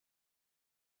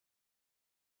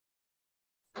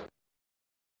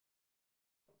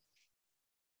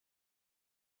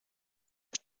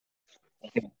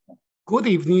Good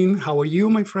evening. How are you,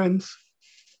 my friends?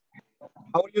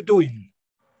 How are you doing?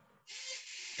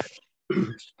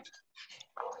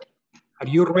 Are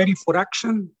you ready for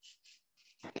action?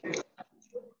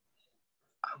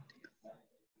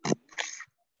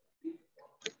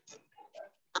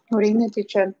 Good evening,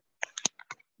 teacher.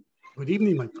 Good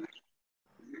evening, my friend.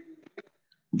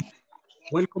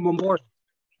 Welcome on board.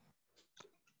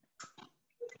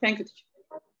 Thank you, teacher.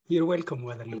 You're welcome,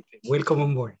 Guadalupe. Welcome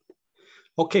on board.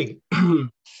 Okay,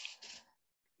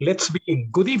 let's begin.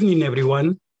 Good evening,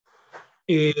 everyone.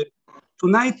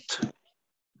 Tonight,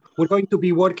 we're going to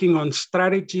be working on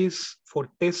strategies for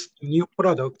testing new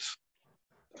products,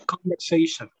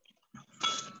 conversation.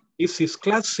 This is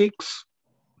class 6,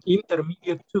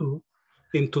 intermediate 2,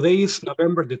 and today is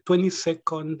November the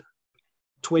 22nd,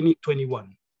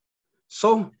 2021.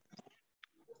 So,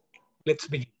 let's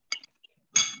begin.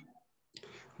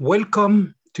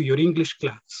 Welcome to your English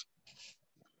class.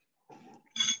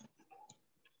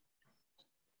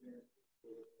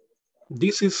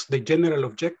 This is the general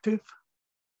objective.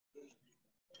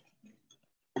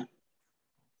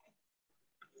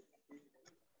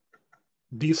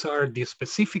 These are the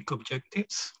specific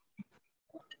objectives.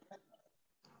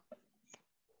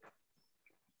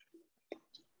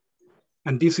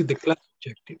 And this is the class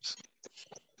objectives.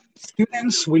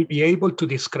 Students will be able to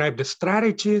describe the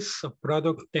strategies of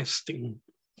product testing.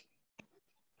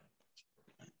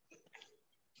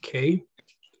 Okay.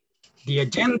 The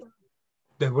agenda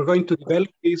that we're going to develop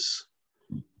is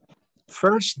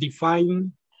first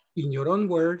define, in your own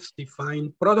words,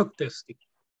 define product testing.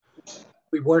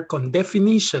 We work on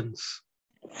definitions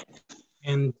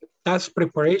and task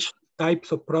preparation,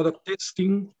 types of product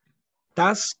testing,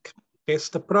 task,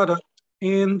 test the product,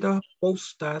 and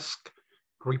post-task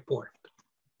report.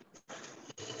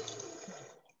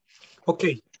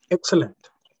 Okay, excellent.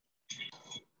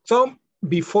 So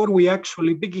before we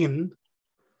actually begin,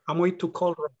 I'm going to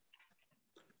call Rob.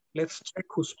 Let's check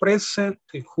who's present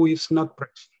and who is not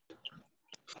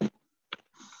present.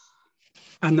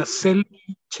 Ana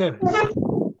Selvi Chavez.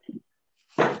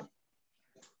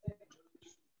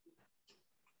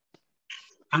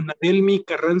 Ana Delmi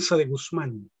Carranza de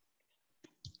Guzmán.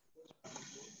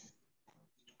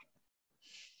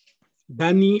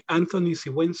 Dani Anthony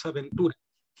Sigüenza Ventura.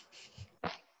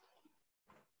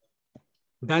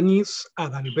 Danis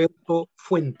Adalberto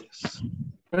Fuentes.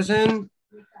 Present.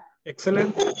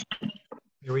 Excellent.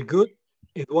 Very good.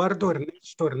 Eduardo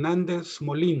Ernesto Hernández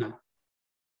Molina.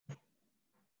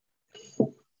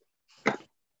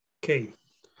 Okay.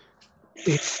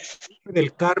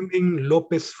 Del Carmen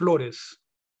López Flores.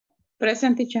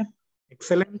 Present, teacher.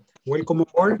 Excellent. Welcome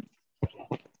aboard.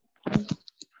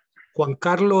 Juan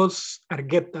Carlos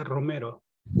Argueta Romero.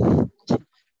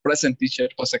 Present, teacher.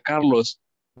 Jose Carlos.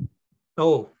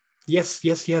 Oh, yes.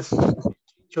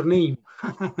 Your name.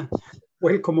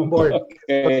 Welcome on board.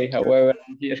 Okay, however,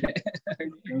 I'm here.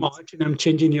 I'm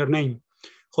changing your name.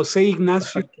 Jose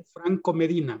Ignacio Franco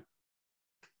Medina.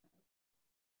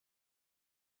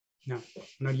 No,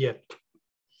 not yet.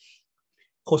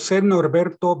 Jose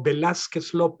Norberto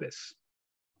Velázquez López.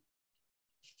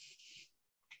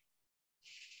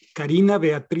 Karina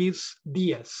Beatriz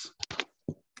Díaz.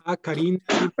 Karina.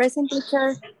 Present,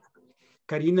 teacher.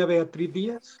 Karina Beatriz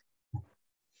Díaz.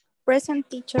 Present,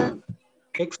 teacher.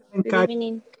 Excellent. Good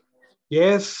evening.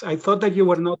 Yes, I thought that you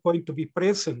were not going to be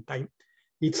present.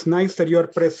 It's nice that you are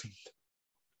present.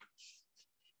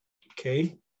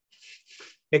 Okay.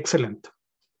 Excellent.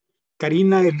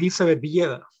 Karina Elizabeth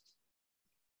Villeda.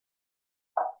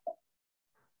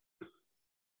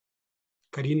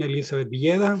 Karina Elizabeth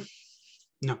Villeda.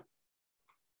 No.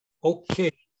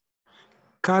 Okay.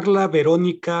 Carla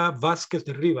Verónica Vázquez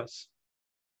de Rivas.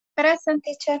 Present,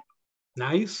 teacher.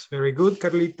 Nice. Very good,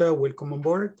 Carlita. Welcome on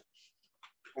board.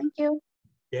 Thank you.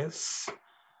 Yes.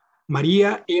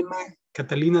 María Emma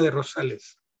Catalina de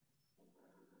Rosales.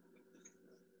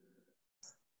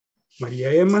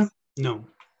 María Emma. No.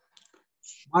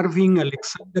 Marvin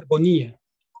Alexander Bonilla.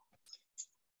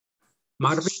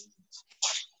 Marvin.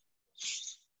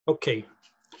 Okay.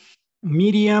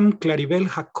 Miriam Claribel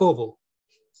Jacobo.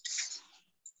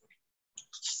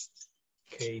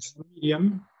 Okay,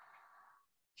 Miriam.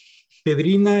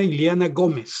 Pedrina Ileana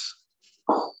Gómez.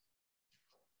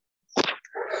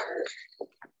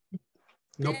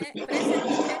 No.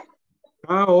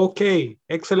 Okay.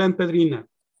 Excellent, Pedrina.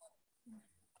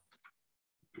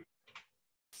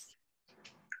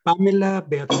 Pamela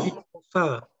Beatriz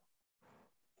Posada.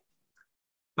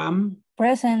 Pam.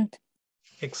 Present.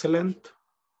 Excellent.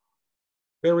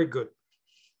 Very good.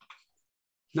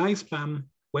 Nice, Pam.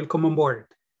 Welcome on board.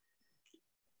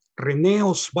 René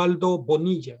Osvaldo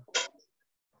Bonilla.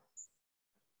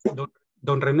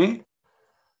 Don René?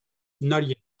 Not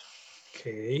yet.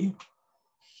 Okay.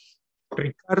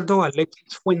 Ricardo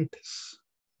Alexis Fuentes?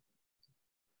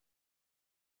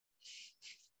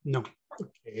 No.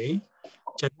 Okay.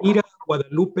 Yanira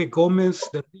Guadalupe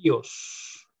Gómez de Ríos?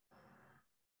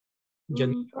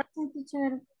 Yanira.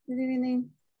 Teacher, good evening.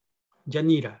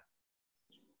 Yanira.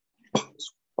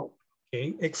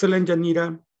 Okay, excellent,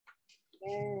 Yanira.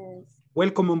 Yes.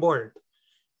 Welcome on board.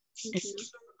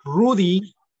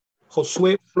 Rudy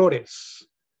Josué Flores.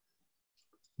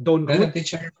 Don Present, Rudy.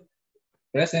 teacher.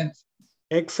 Present.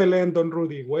 Excellent, Don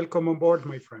Rudy. Welcome on board,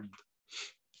 my friend.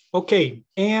 Okay,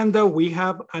 and we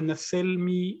have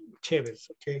Anaselmi Chavez.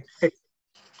 Okay.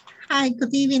 Hi,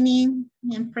 good evening.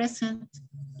 I'm present.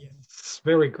 Yes,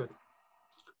 very good.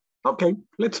 Okay,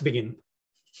 let's begin.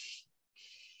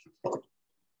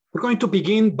 We're going to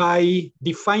begin by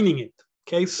defining it.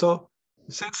 Okay, so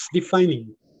it says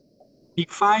defining.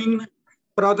 Define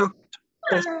product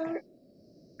testing.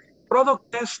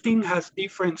 Product testing has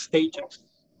different stages.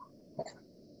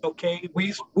 Okay,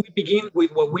 we begin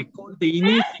with what we call the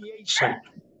initiation.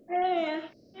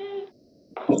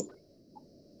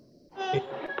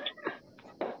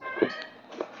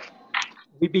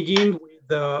 We begin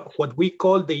with what we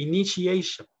call the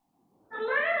initiation.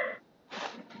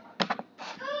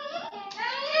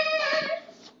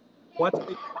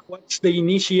 What's the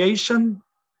initiation?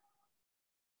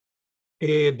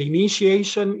 The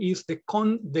initiation is the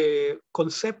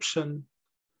conception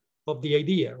of the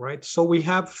idea, right? So we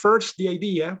have first the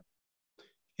idea,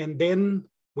 and then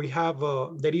we have,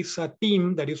 there is a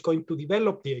team that is going to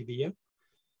develop the idea.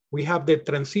 We have the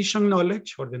transition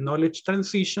knowledge or the knowledge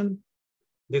transition,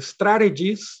 the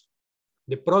strategies,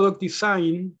 the product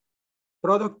design,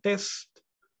 product test,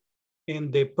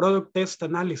 and the product test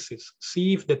analysis.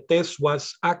 See if the test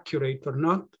was accurate or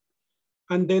not.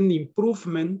 And then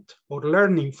improvement or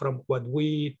learning from what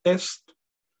we test,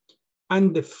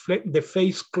 and the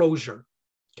phase closure,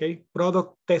 okay?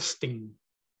 Product testing.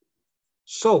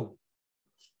 So,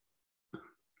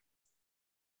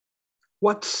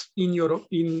 what's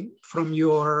from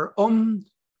your own,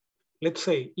 let's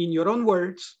say, in your own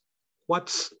words,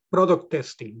 what's product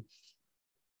testing?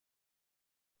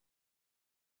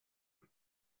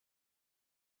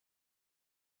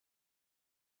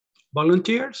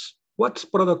 Volunteers, what's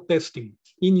product testing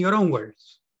in your own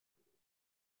words?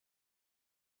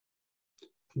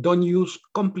 Don't use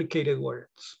complicated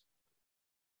words.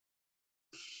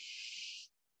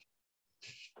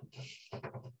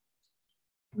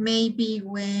 Maybe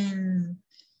when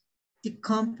the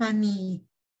company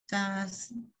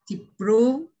does the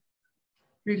proof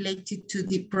related to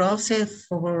the process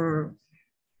for,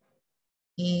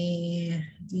 do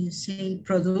you say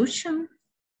production?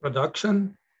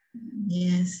 Production.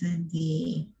 Yes, and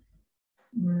the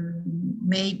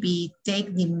maybe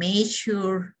take the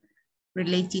measure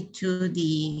related to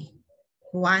the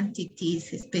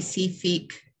quantities,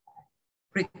 specific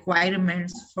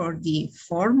requirements for the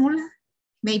formula.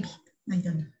 Maybe, I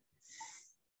don't know.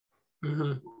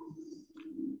 Mm-hmm.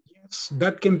 Yes,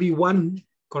 that can be one,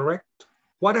 correct?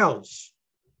 What else?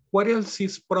 What else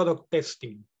is product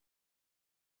testing?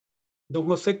 Don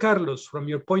Jose Carlos, from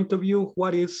your point of view,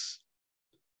 what is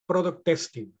product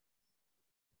testing?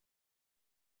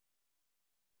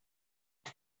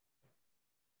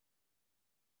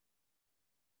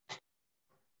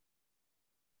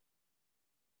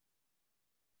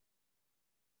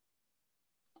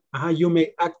 You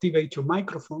may activate your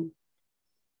microphone.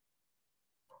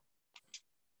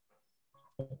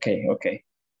 Okay.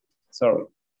 Sorry.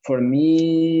 For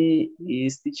me,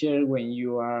 is teacher when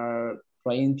you are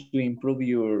trying to improve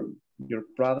your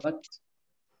product,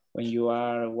 when you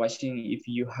are watching if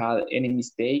you had any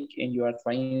mistake and you are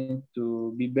trying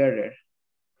to be better.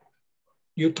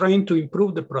 You're trying to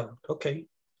improve the product, okay.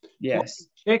 Yes.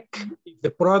 Check if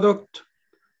the product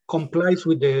complies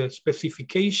with the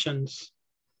specifications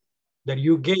that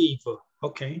you gave,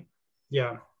 okay.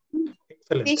 Yeah,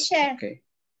 excellent. Teacher. Okay.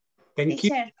 Thank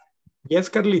Teacher. you. Yes,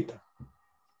 Carlita.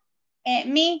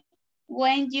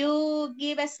 When you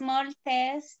give a small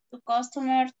test to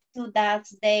customers so that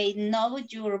they know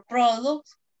your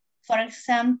product, for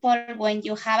example, when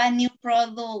you have a new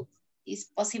product, it's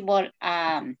possible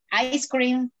ice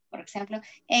cream, for example,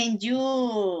 and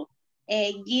you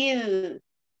give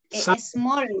a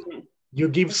small, you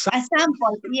give a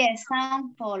sample, yes,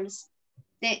 samples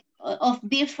of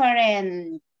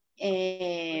different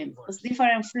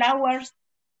flowers.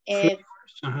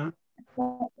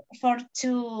 For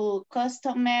to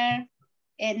customer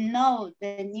and know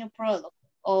the new product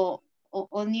or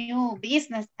new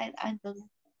business. I don't know.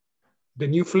 The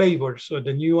new flavors or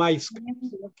the new ice cream.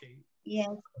 Okay. Yes.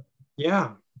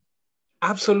 Yeah,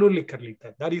 absolutely,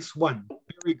 Carlita. That is one.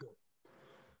 Very good.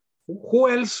 Who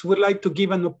else would like to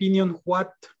give an opinion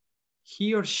what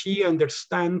he or she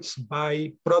understands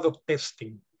by product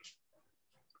testing?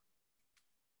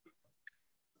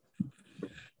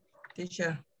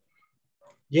 Teacher.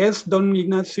 Yes, Don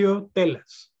Ignacio, tell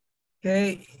us.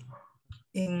 Okay,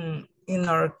 in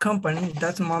our company,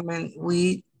 that moment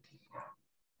we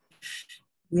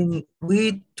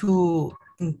to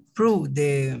improve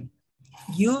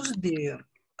use the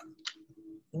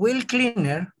wheel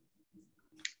cleaner,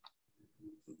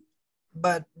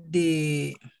 but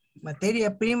the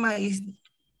materia prima is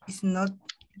not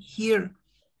here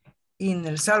in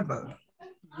El Salvador.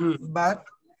 But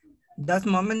that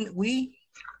moment we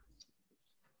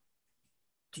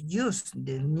to use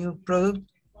the new product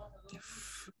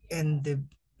and the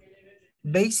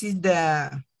base is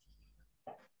the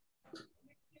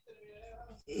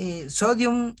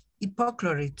sodium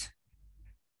hypochlorite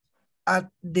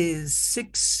at the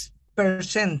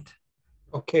 6%.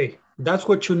 Okay, that's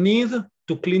what you need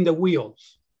to clean the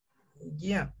wheels.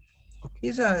 Yeah,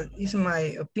 is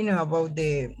my opinion about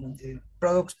the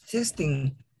product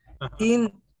testing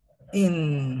in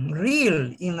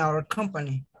real in our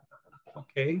company.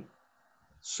 Okay,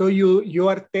 so you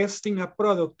are testing a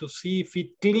product to see if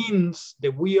it cleans the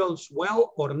wheels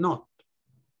well or not.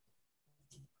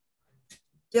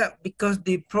 Yeah, because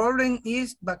the problem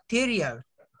is bacterial,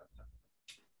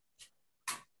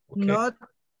 okay.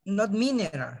 not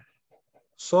mineral.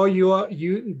 So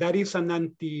that is an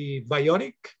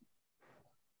antibiotic?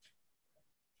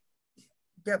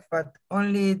 Yeah, but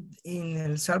only in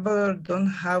El Salvador don't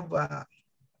have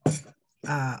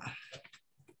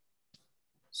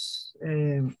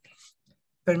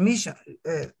permission.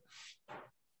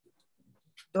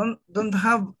 Don't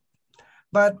have,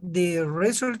 but the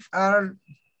results are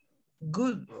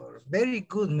good or very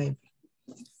good maybe.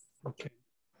 Okay.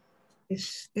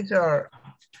 These are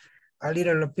a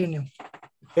little opinion.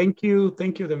 Thank you,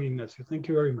 Don Ignacio. Thank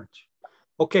you very much.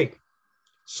 Okay,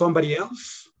 somebody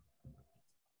else?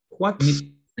 What?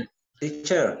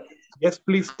 Teacher. Yes,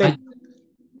 please tell me.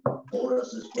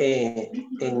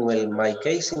 In my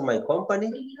case, in my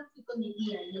company,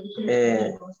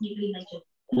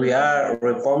 we are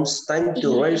response time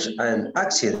to reach an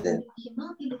accident.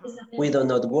 We do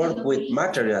not work with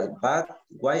material, but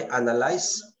we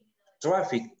analyze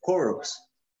traffic curves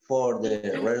for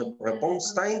the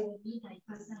response time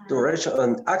to reach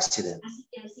an accident.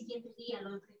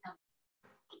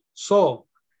 So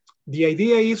the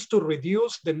idea is to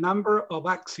reduce the number of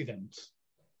accidents.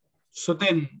 So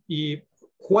then,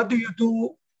 what do you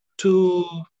do to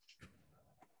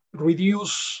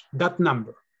reduce that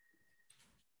number?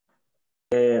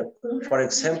 For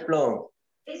example,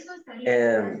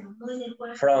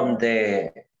 from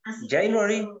the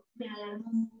January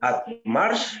at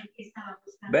March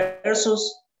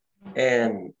versus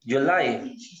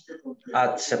July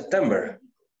at September.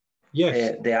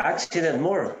 Yes. The accident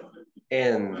more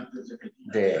and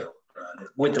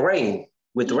with rain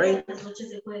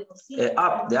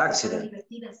up the accident.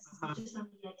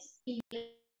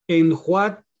 And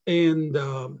what,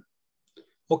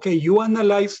 okay, you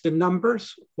analyze the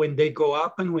numbers when they go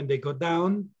up and when they go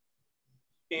down,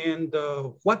 and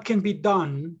what can be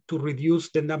done to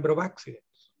reduce the number of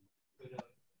accidents?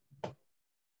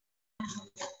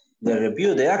 They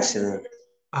review the accident.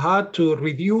 To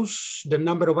reduce the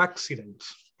number of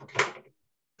accidents.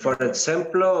 For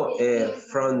example,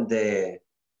 from the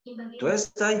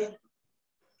Tuesday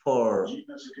for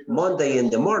Monday in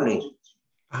the morning,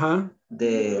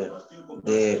 the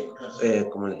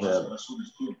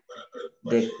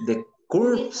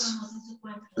curves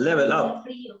level up,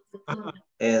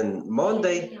 and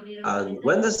Monday and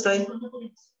Wednesday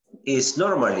is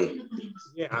normally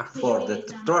for the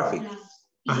traffic.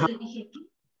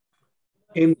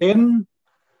 And then,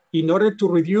 in order to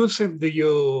reduce it, do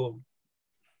you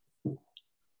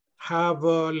have,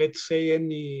 let's say,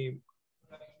 any,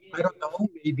 I don't know,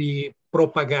 maybe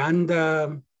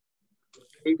propaganda,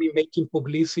 maybe making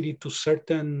publicity to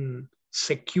certain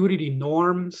security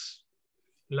norms?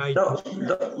 Like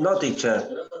no,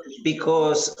 teacher,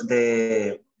 because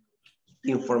the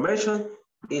information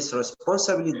is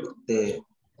responsibility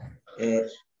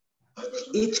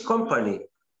each company,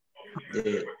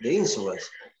 the insurance.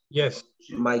 Yes.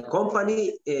 My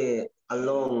company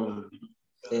along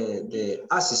the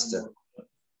assistant.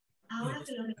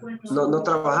 No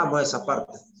trabajamos esa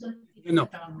parte. No.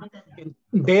 And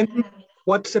then,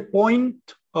 what's the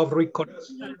point of recording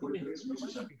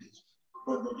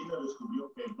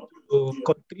to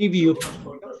contribute?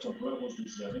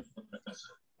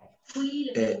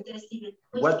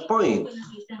 What point?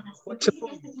 What's the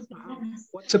point?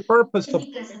 What's the purpose of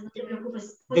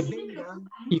the data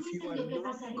if you are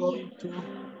not going to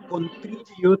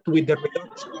contribute with the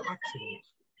reduction of accidents?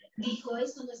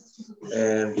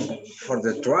 For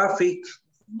the traffic,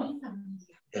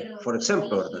 for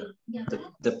example,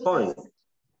 the point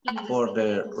for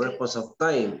the response of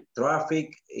time,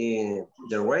 traffic,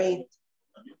 the rate,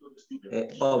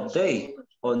 update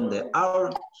on the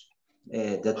hour,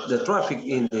 the traffic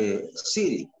in the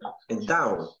city and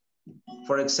town.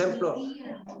 For example,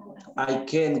 I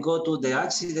can go to the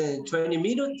accident in 20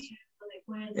 minutes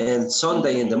and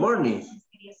Sunday in the morning,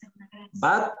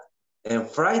 but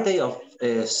Friday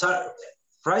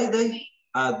Friday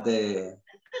at the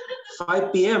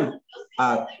 5 p.m.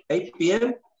 at 8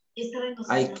 p.m.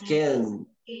 I can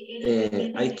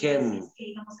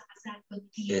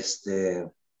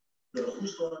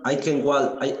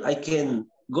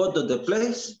go to the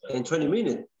place in 20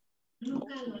 minutes.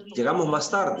 Llegamos más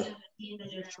tarde.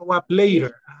 Show up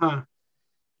later.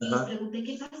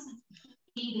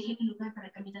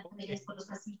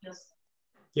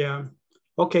 Yeah.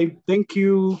 Okay. Thank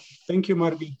you. Thank you,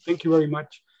 Marvin. Thank you very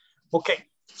much. Okay.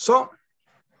 So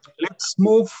let's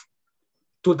move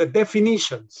to the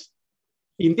definitions.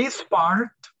 In this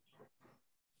part,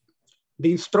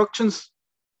 the instructions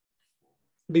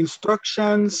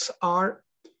are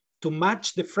to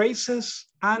match the phrases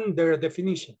and their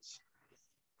definitions.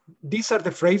 These are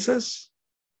the phrases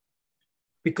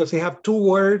because they have 2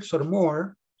 words or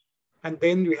more, and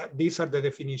then these are the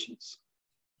definitions.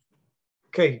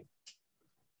 Okay.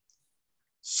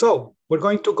 So we're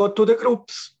going to go to the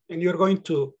groups and you're going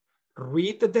to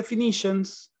read the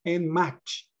definitions and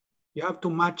match. You have to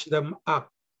match them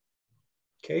up.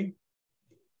 Okay.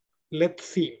 Let's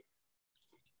see.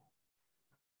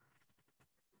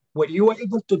 Were you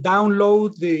able to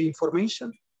download the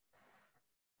information?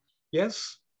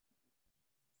 Yes?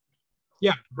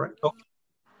 Yeah, right. Okay.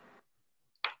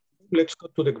 Let's go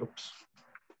to the groups.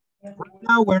 Right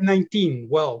now we're 19.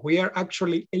 Well, we are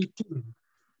actually 18.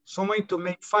 So I'm going to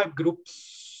make 5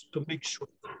 groups to make sure.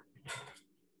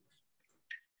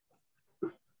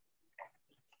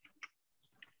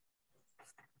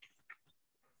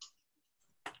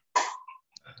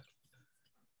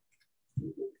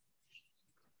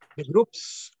 The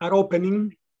groups are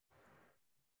opening.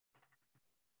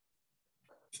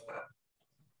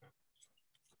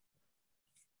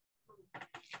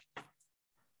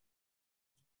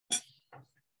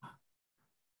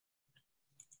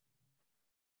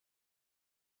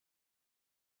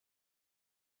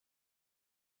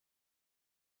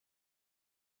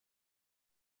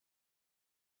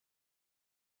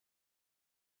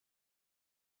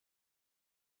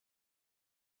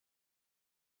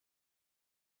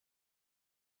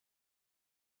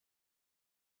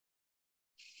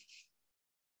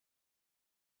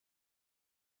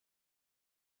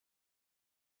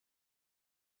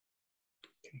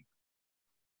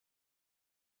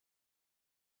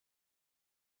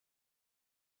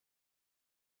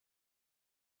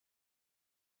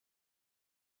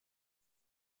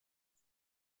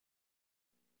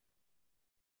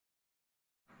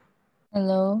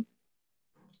 Hello.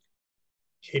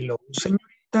 Hello,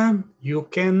 señorita. You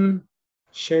can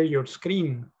share your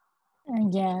screen.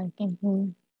 Yeah, I can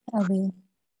hear. Okay.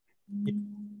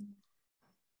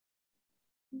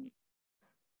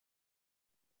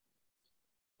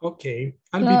 Okay.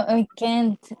 No, I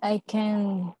can't. I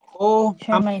can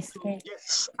share my screen.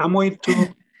 Yes, I'm going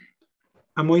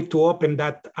to open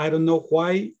that. I don't know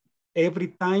why every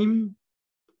time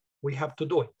we have to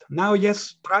do it. Now,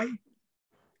 yes, try.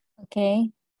 Okay.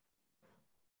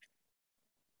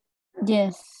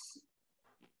 Yes.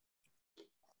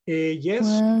 Yes.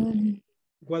 Well,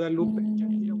 Guadalupe,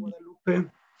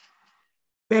 Guadalupe.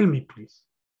 Tell me, please.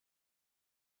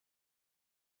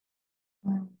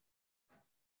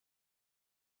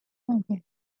 Okay.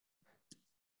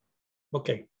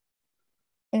 Okay.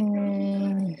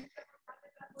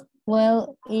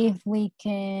 Well, if we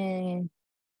can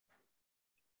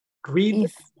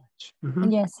read.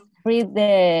 Yes, read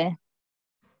the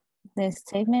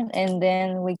statement and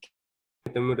then we can.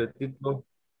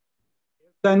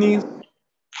 Dennis.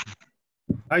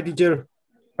 Hi, teacher.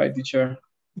 Hi, teacher.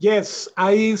 Yes,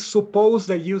 I suppose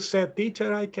that you said,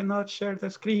 teacher, I cannot share the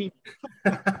screen.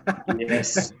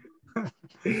 Yes.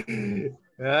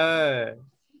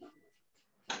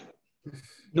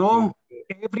 No,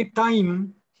 every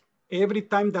time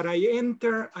that I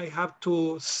enter, I have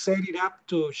to set it up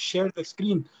to share the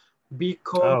screen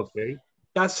because it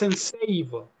doesn't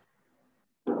save. Okay.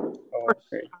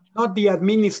 I'm not the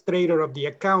administrator of the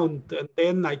account, and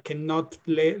then I cannot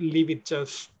leave it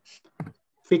just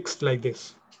fixed like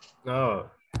this. No.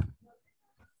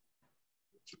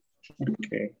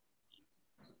 Okay.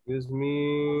 Excuse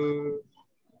me.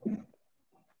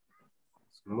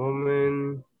 Just a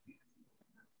moment.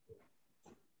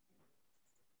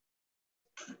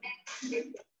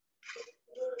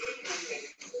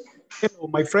 Hello,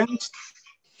 my friends.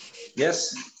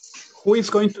 Yes. Who is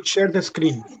going to share the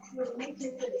screen?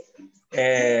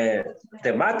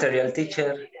 The material,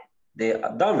 teacher, the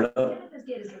download.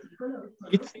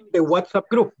 It's in the WhatsApp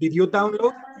group. Did you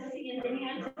download?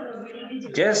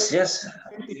 Yes, yes.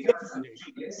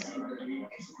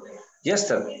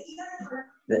 Yesterday.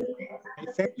 I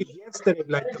sent it yesterday,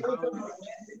 like about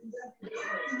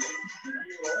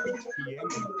 6 p.m.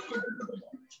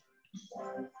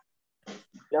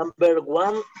 Number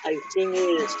one, I think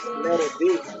is letter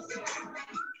B.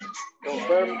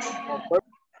 Confirm.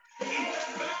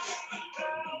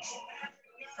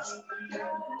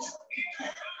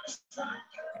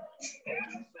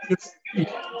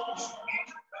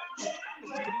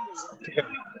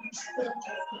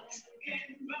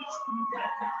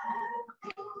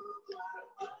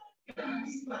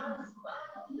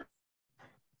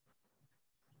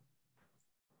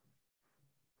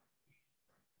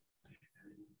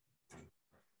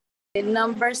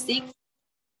 Number six.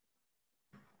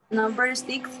 Number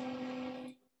six.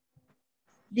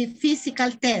 The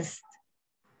physical test.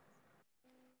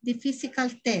 The physical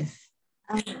test.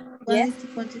 What Yes. is the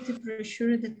quantitative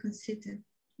brochure that consider?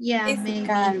 Yeah,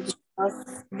 Physical. maybe.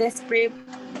 Describe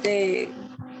the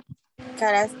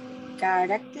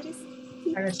characteristics.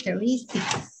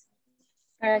 Characteristics.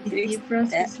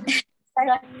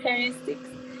 Characteristics.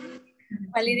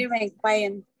 Quality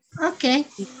requirement. Okay.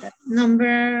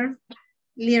 Number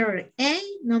letter A,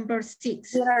 number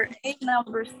 6. Letter A,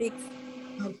 number 6.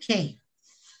 Okay.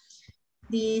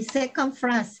 The second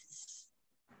phrase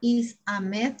is a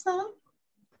method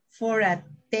for a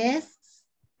test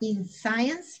in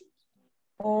science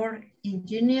or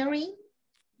engineering,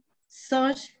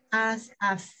 such as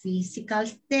a physical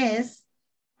test,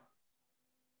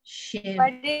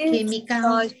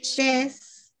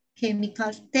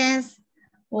 chemical test,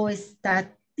 or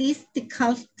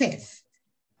statistical test.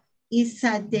 Is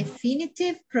a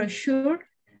definitive brochure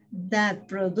that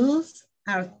produces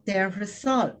a test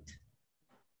result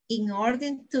in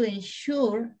order to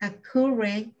ensure a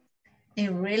current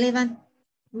and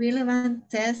relevant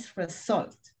test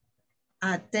result.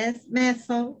 A test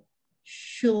method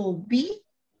should be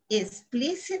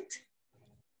explicit,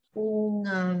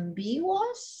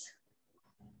 unambiguous,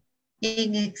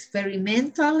 and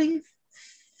experimentally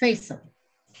feasible.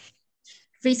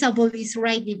 Feasible is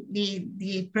right,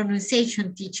 the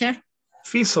pronunciation, teacher.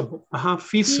 Feasible.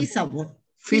 Feasible.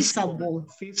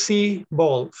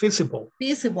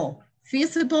 Feasible.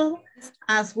 Feasible,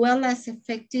 as well as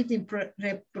effective in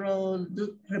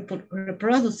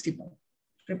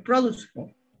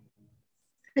reproducible.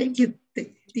 Thank you,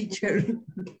 teacher.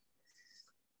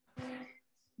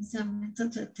 It's a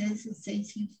method to test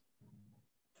sensation.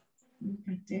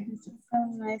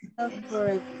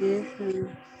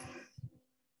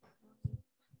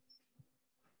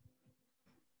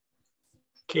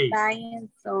 Okay.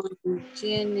 Science or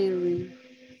engineering.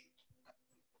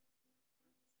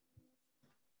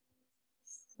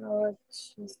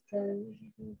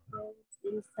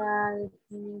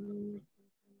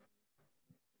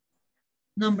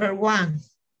 Number 1,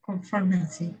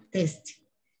 conformity test.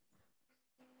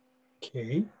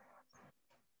 Okay.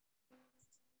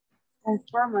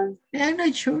 Conformance. I'm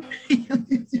not sure.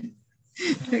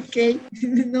 Okay.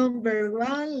 Number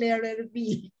 1, letter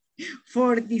B.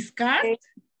 For discard,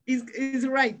 is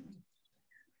right.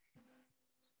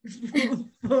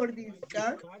 For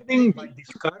discard.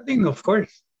 Discarding, of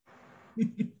course.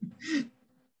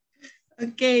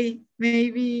 Okay,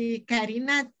 maybe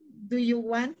Karina, do you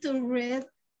want to read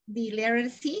the letter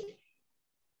C?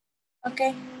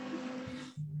 Okay.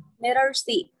 Letter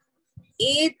C.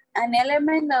 It's an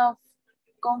element of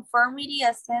conformity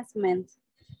assessment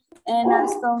and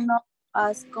also known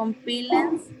as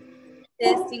compliance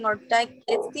testing or type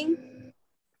testing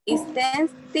is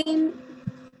testing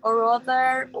or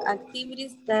other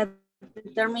activities that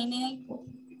determine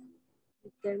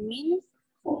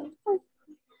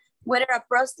whether a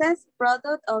process,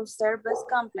 product, or service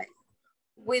complies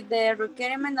with the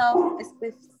requirement of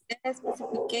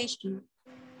specification,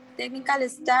 technical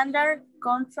standard,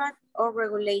 contract, or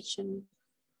regulation.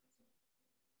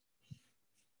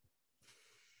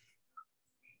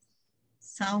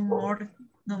 Some more,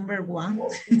 number 1.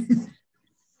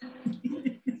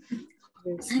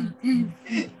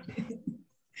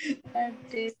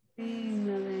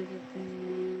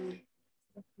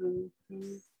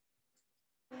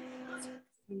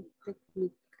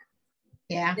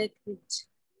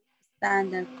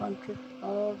 standard concept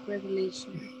of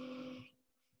regulation.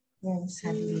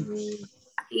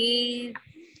 Is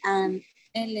an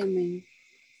element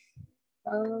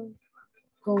of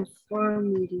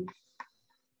conformity.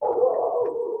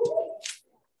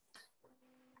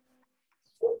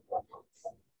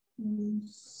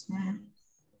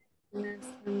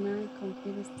 National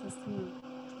Computer System.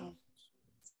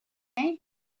 Okay.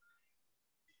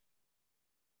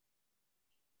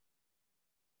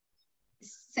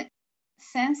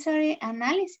 Sensory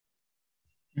analysis.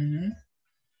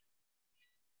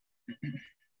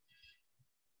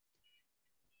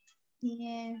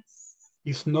 Yes.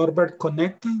 Is Norbert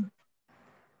connecting?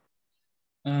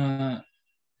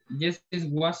 Yes,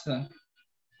 it was.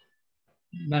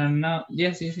 But now,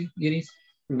 yes, it is.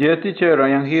 Yes, teacher, I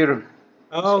am here.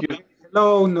 Oh, okay.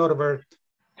 Hello, Norbert.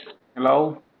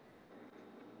 Hello.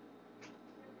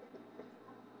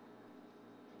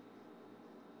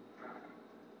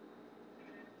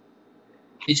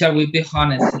 Teacher, we be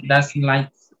honest. That's like.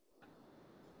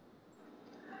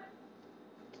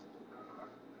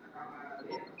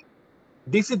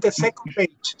 This is the second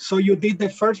page. So you did the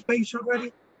first page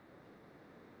already?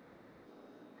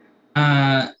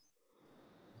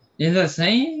 Is the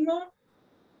same? No?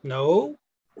 No.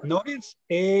 Notice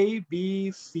A,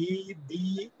 B, C,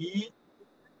 D, E.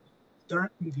 Turn,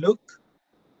 look.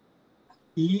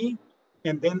 E,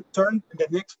 and then turn the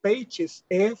next page is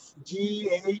F, G,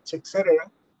 H,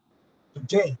 etc. to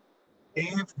J.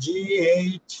 F, G,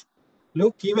 H.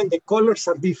 Look, even the colors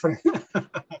are different.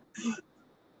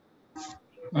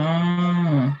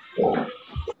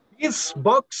 This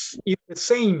box is the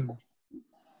same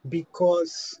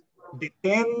because the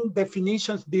 10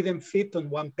 definitions didn't fit on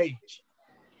one page.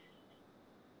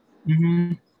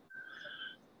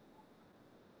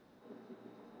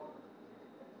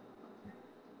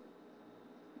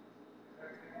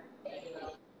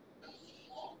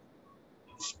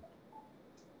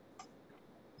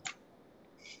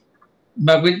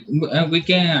 But we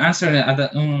can answer it at the,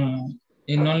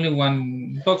 in only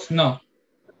one box. No.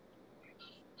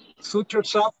 Suit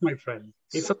yourself, my friend.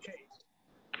 It's okay.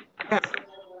 Yeah.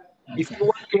 If you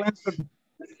want to answer,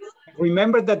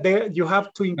 remember that there you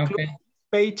have to include this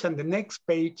page and the next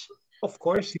page. Of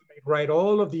course, you may write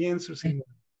all of the answers in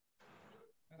one.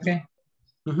 Okay.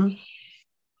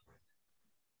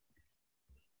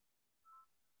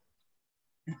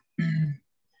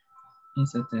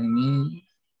 It's a technique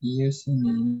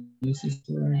using user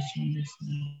situation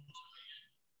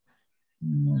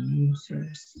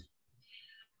users.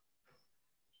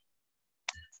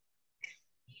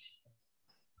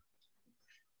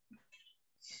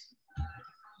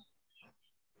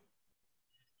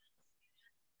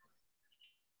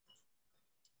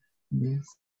 Yes.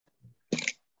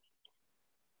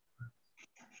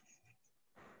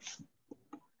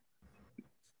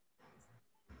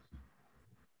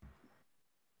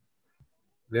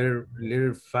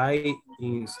 Letter 5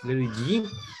 is letter G.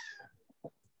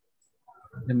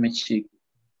 Let me check.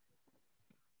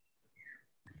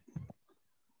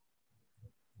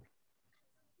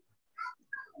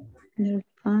 Letter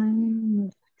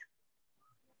 5.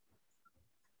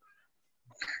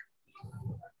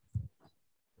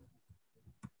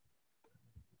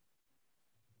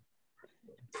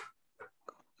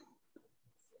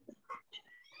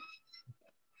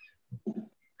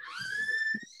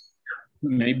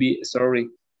 Maybe, sorry,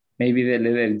 maybe the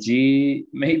letter G,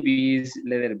 maybe is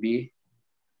letter B.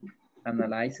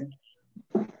 Analyzing.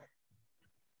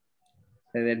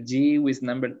 Letter G with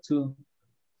number 2.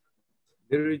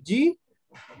 Letter G?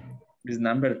 With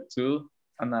number 2,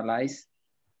 analyze.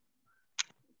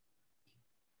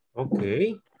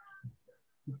 Okay.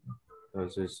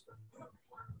 Entonces.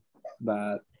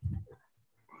 But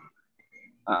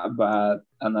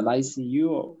analyzing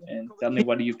you and tell me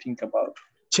what do you think about.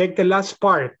 Check the last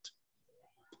part.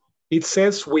 It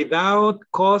says without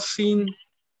causing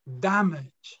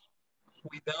damage.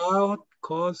 Without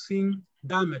causing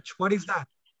damage. What is that?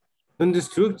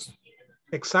 Undestruct.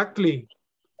 Exactly.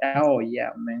 Oh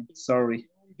yeah, man. Sorry.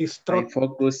 I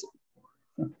focus.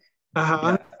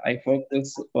 Yeah, I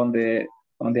focus on the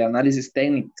analysis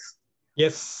techniques.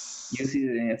 Yes.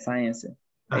 Using in science.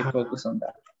 I focus on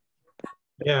that.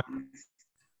 Yeah.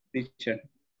 Teacher.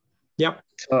 Yep.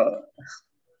 So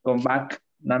come back.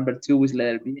 Number 2 with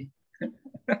letter B.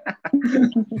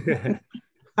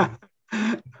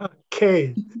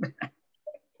 Okay.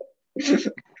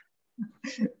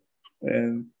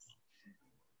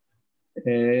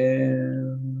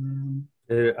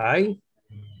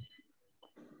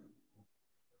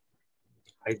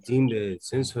 I think the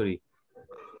sensory.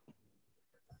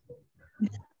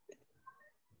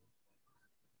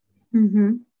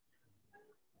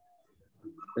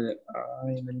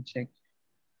 Let me check.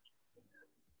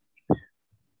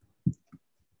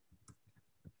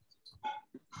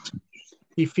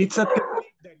 If it's a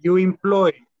technique that you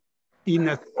employ in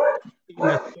a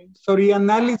sensory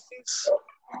analysis,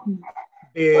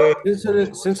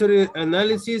 sensory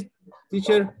analysis,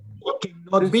 teacher,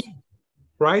 cannot be,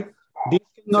 right? This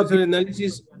cannot sensory be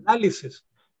analysis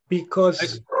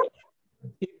because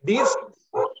this is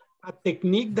a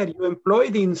technique that you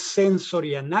employed in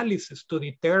sensory analysis to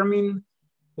determine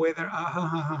whether,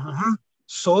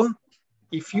 so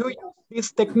if you use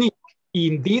this technique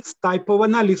in this type of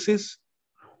analysis,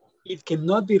 it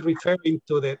cannot be referring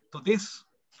to this,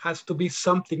 has to be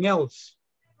something else.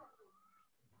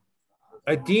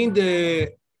 I think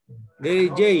the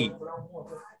J.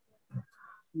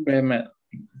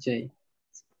 J.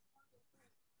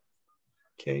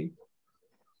 Okay.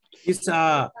 It's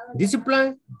a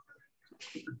discipline.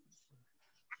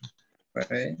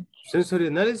 Right. Sensory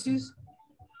analysis.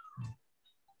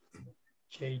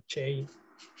 J.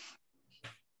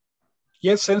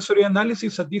 Yes, sensory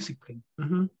analysis is a discipline.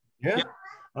 Mm-hmm. Yeah.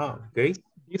 Oh, okay.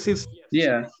 This is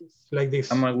yeah, like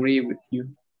this. I'm agree with you.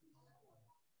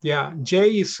 Yeah,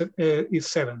 J is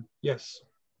 7. Yes,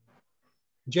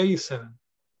 J is 7.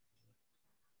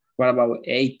 What about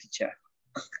A, teacher?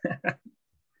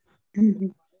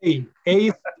 A is the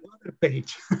other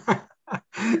page. A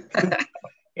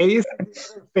is the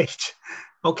other page.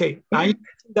 Okay, I think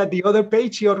that the other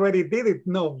page you already did it.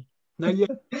 No, not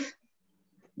yet.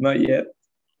 Not yet.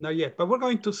 Not yet, but we're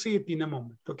going to see it in a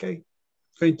moment, okay?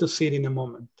 Going to see it in a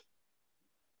moment.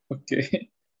 Okay.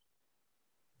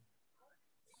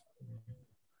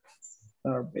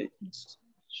 Starbucks.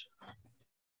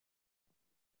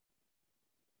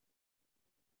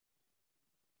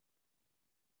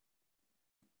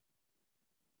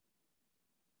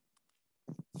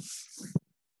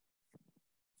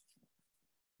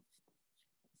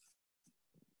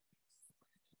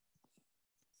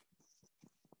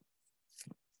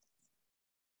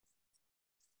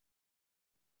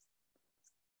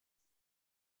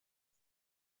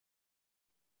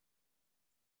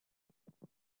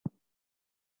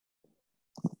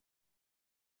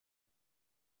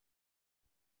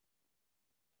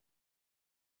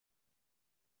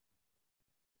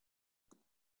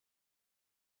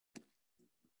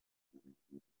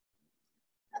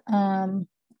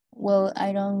 Well,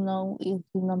 I don't know if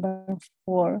the number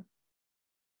 4.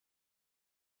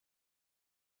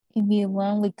 If you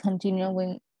want, we continue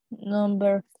with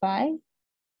number 5,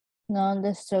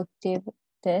 non-destructive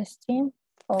testing,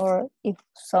 or if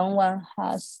someone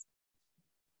has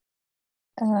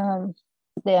the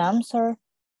answer.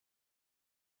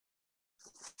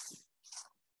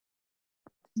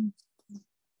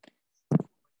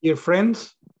 Dear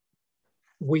friends,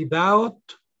 without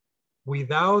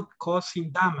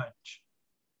causing damage.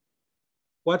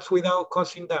 What's without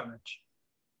causing damage?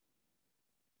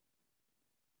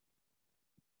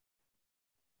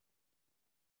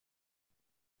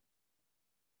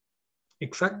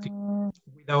 Exactly,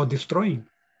 without destroying.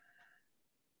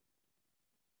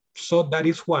 So that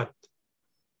is what?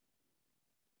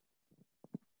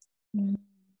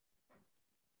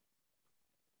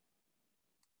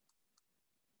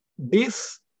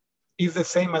 This is the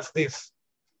same as this.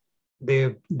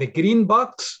 The green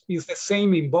box is the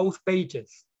same in both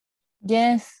pages.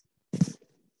 Yes.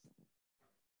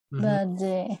 But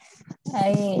the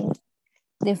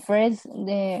phrases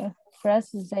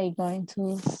I'm going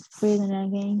to read it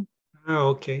again. Oh,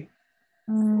 okay.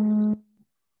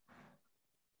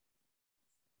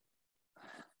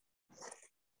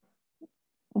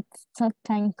 It's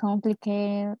sometimes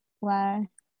complicated. Why?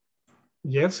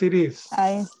 Yes, it is.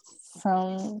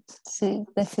 Some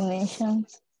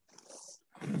definitions.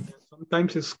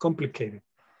 Sometimes it's complicated.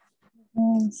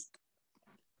 Yes.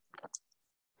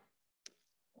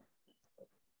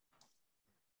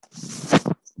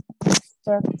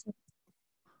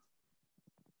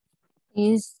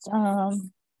 Is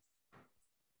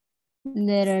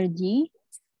letter G.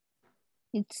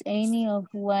 It's any of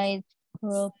white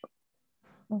group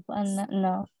of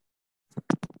no.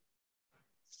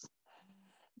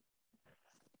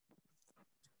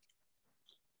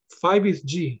 Five is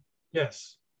G.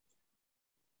 Yes.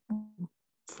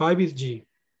 5 is G.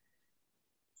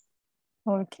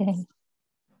 Okay.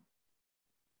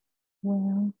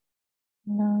 Well,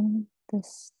 none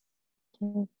this.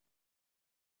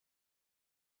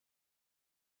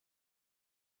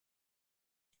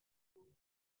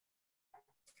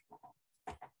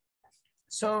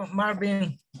 So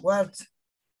Marvin, what?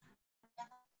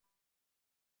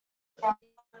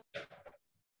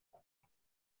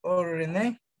 Or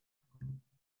Renee?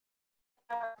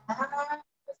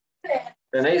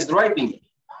 Renee is driving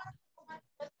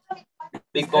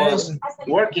because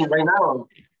working right now.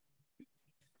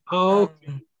 Oh,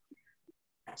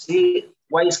 See,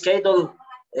 why schedule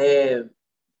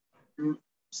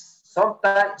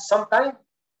sometimes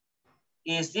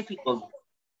is difficult.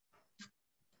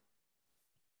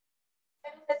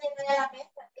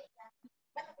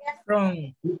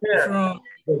 From The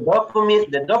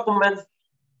document,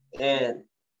 the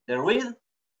read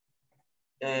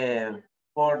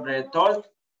for the talk,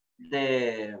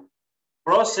 the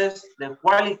process, the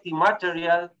quality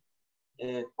material,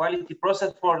 quality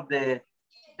process for the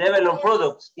developed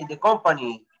products in the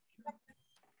company.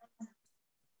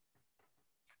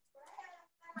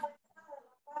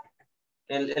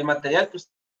 El material que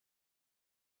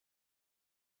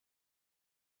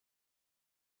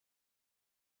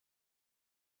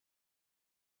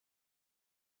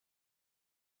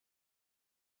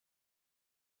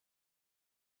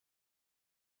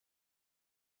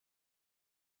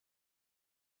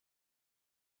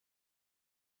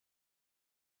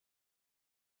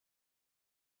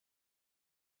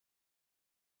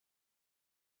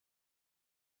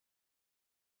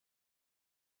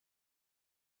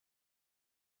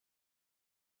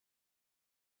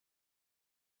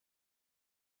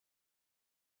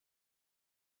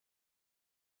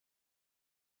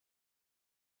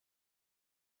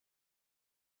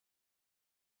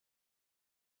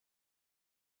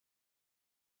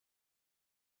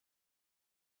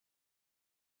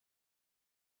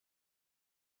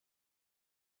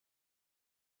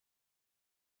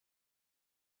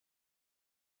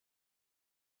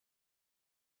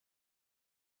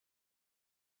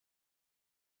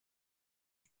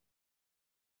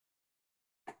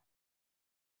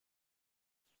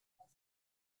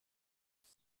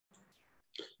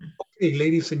okay,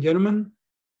 ladies and gentlemen.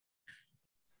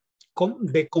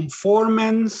 The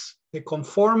conformance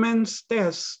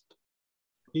test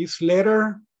is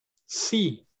letter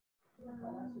C.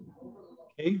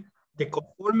 Okay, the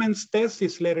conformance test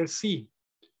is letter C.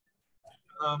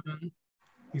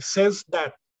 It says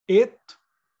that an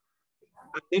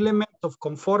element of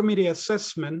conformity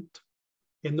assessment,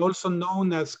 and also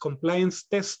known as compliance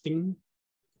testing,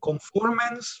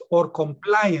 conformance or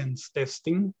compliance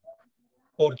testing,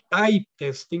 or type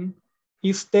testing,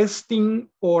 is testing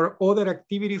or other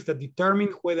activities that determine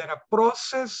whether a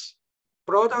process,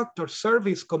 product, or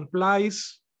service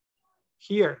complies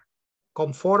here.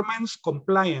 Conformance,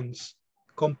 compliance.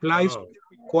 Complies with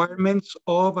the requirements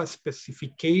of a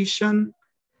specification,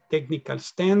 technical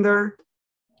standard,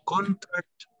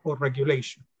 contract, or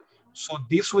regulation. So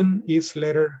this one is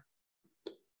letter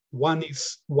one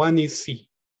is C.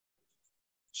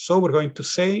 So we're going to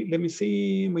say, let me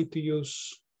see, I'm going to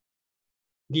use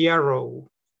the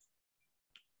arrow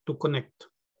to connect.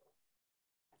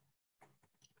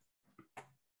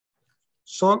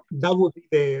 So that would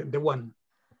be the one.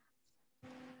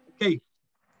 Okay.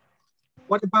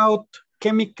 What about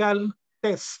chemical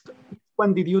test? Which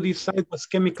one did you decide was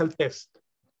chemical test?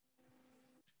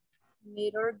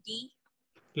 Letter D.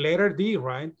 Letter D,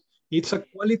 right? It's a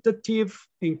qualitative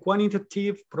and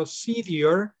quantitative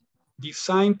procedure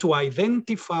designed to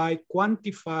identify,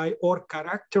 quantify, or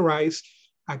characterize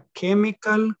a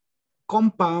chemical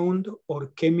compound or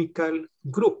chemical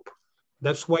group.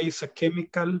 That's why it's a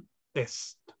chemical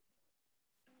test.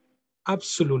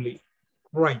 Absolutely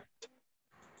right.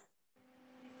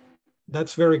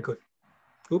 That's very good.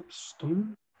 Oops,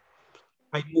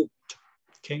 I moved,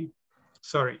 okay,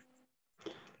 sorry.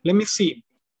 Let me see.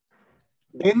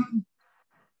 Then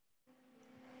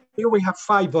here we have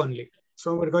 5 only.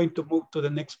 So we're going to move to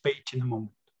the next page in a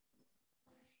moment.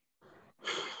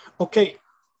 Okay.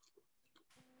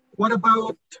 What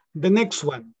about the next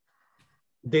one?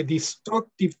 The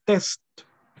destructive test.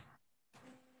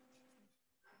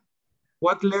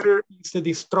 What letter is the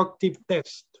destructive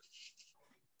test?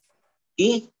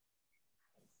 E.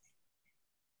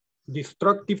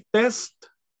 Destructive test.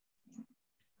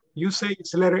 You say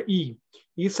it's letter E.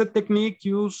 It's a technique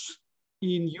used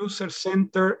in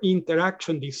user-centered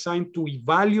interaction designed to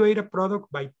evaluate a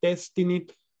product by testing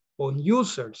it on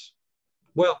users.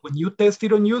 Well, when you test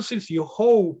it on users, you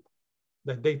hope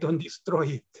that they don't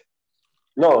destroy it.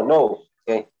 No,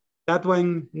 okay. That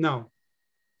one, no.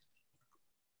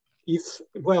 It's,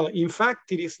 well, in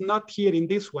fact, it is not here in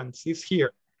this one, it's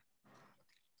here.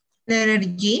 Letter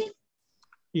G?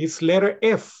 It's letter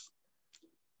F.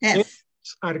 F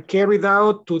are carried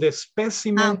out to the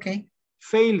specimen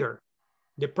failure.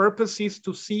 The purpose is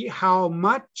to see how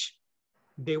much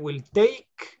they will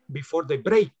take before they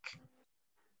break.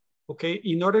 Okay,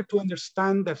 in order to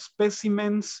understand the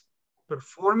specimen's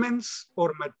performance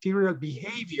or material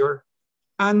behavior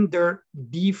under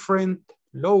different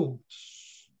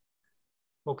loads.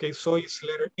 Okay, so it's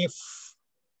letter F.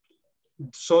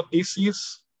 So this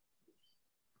is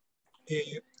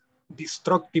a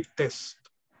destructive test.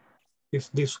 Is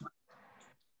this one.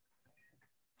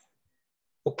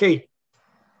 Okay.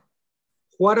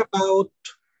 What about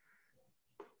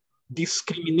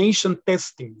discrimination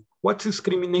testing? What's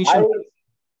discrimination?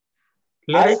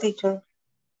 I, teacher.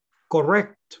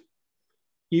 Correct.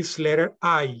 Is letter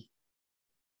I.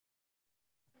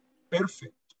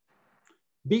 Perfect.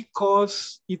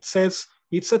 Because it says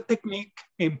it's a technique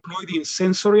employed in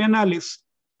sensory analysis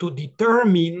to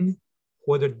determine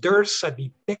whether there's a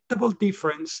detectable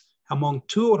difference among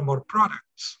two or more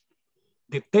products.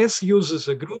 The test uses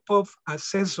a group of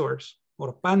assessors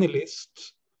or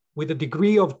panelists with a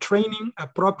degree of training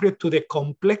appropriate to the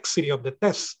complexity of the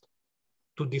test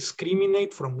to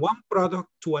discriminate from one product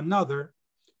to another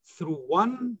through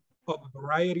one of a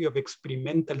variety of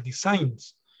experimental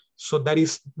designs. So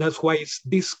that's why it's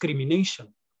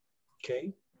discrimination,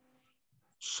 okay?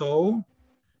 So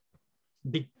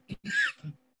the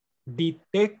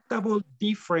detectable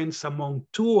difference among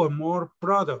two or more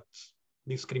products,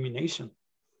 discrimination.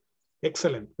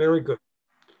 Excellent, very good.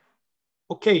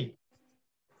 Okay,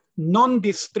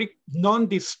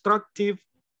 non-destructive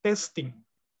testing.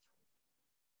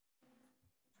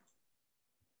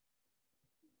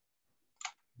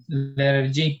 Letter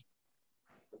G.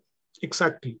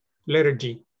 Exactly, letter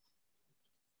G.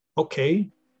 Okay.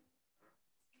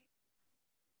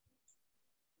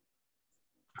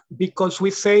 Because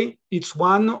we say it's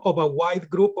one of a wide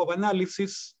group of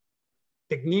analysis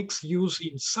techniques used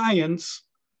in science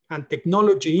and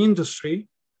technology industry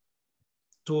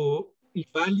to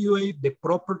evaluate the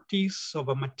properties of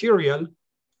a material,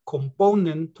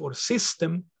 component, or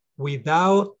system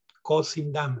without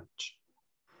causing damage.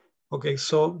 Okay,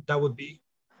 so that would be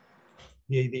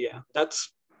the idea.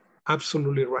 That's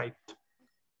absolutely right.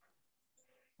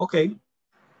 Okay,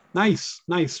 nice,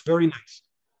 nice, very nice.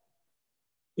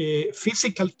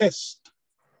 Physical test.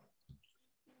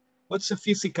 What's a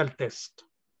physical test?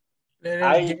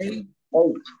 Letter J.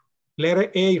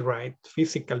 Letter A, right?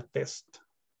 Physical test.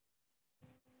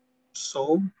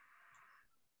 So,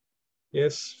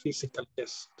 yes, physical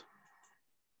test.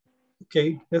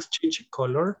 Okay, let's change the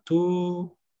color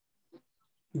to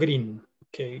green.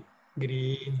 Okay,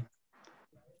 green.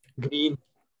 Green.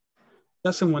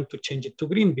 Doesn't want to change it to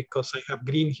green because I have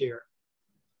green here.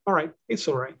 All right, it's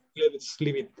all right. Let's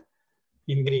leave it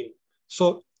in green.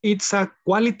 So it's a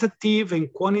qualitative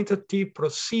and quantitative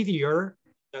procedure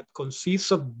that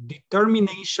consists of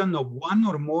determination of one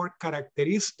or more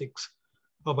characteristics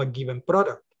of a given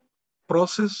product,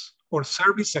 process, or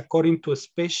service according to a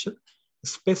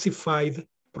specified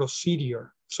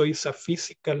procedure. So it's a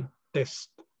physical test.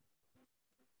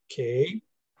 Okay.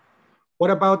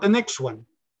 What about the next one?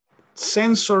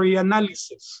 Sensory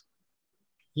analysis.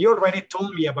 You already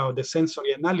told me about the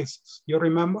sensory analysis. You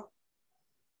remember?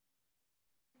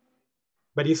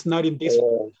 But it's not in this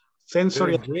one.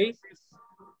 Sensory analysis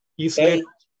is letter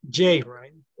J,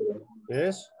 right?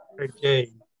 Yes. Letter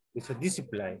J. It's a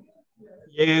discipline.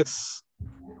 Yes.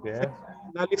 Yeah.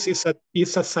 Analysis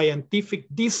is a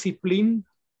scientific discipline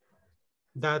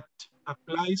that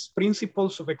applies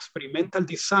principles of experimental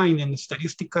design and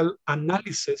statistical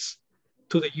analysis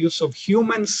to the use of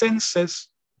human senses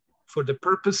for the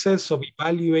purposes of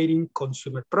evaluating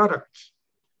consumer products.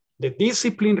 The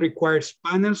discipline requires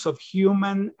panels of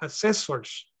human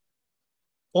assessors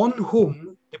on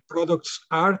whom the products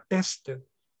are tested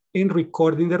and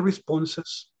recording the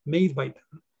responses made by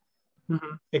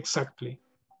them. Exactly.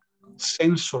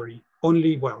 Sensory,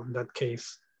 only, well, in that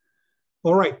case.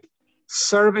 All right,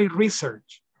 survey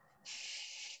research.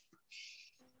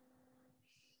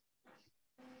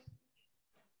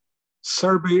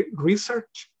 Survey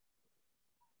research.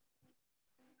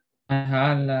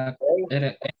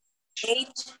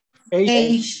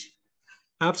 H.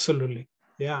 Absolutely,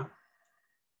 yeah.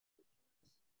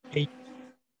 H.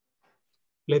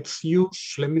 Let's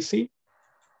use, let me see,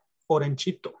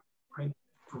 oranchito, right?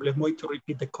 Let's going to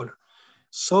repeat the color.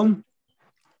 So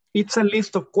it's a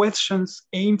list of questions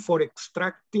aimed for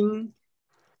extracting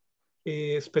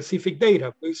specific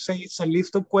data. We say it's a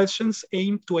list of questions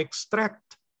aimed to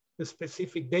extract the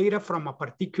specific data from a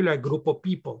particular group of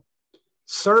people.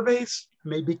 Surveys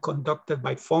may be conducted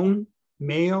by phone,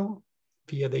 mail,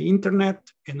 via the internet,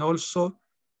 and also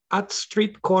at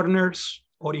street corners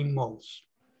or in malls,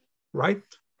 right?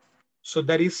 So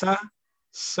that is a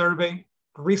survey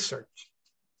research.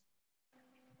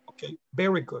 Okay,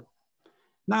 very good.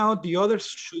 Now the others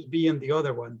should be in the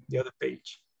other one, the other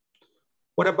page.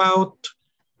 What about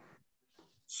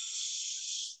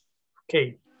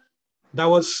Okay, that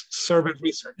was survey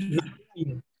research.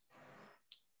 19.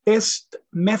 Test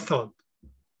method.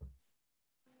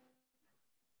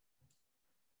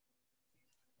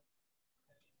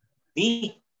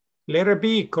 B. Letter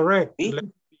B, correct. B. Letter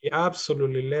B,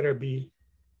 absolutely, letter B.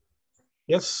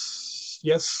 Yes,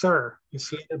 yes, sir,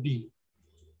 it's letter B.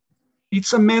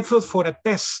 It's a method for a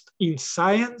test in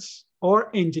science or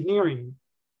engineering,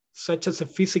 such as a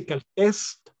physical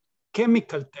test,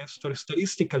 chemical test, or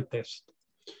statistical test.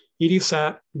 It is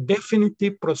a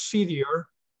definitive procedure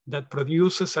that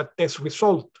produces a test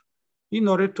result in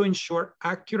order to ensure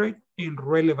accurate and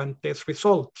relevant test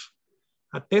results.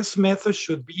 A test method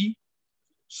should be,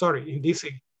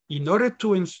 in order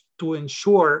to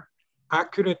ensure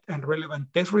accurate and relevant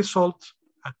test results,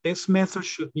 a test method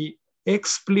should be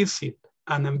explicit,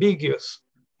 unambiguous,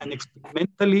 and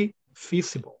experimentally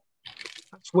feasible,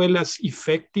 as well as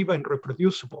effective and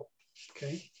reproducible.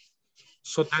 Okay,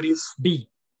 so that is B.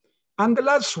 And the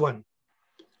last one,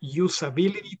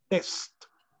 usability test.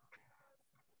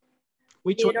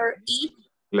 Which letter one? E.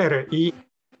 Letter E,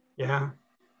 yeah,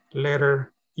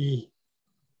 letter E.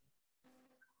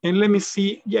 And let me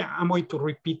see, yeah, I'm going to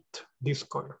repeat this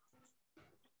color.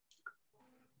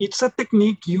 It's a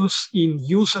technique used in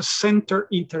user-centered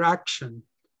interaction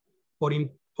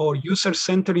or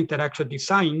user-centered interaction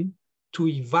design to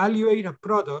evaluate a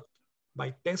product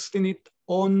by testing it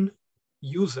on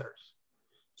users.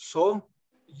 So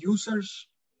users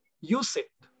use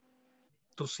it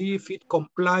to see if it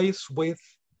complies with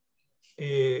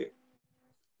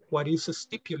what is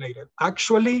stipulated.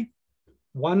 Actually,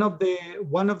 one of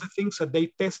the things that they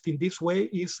test in this way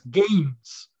is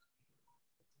games.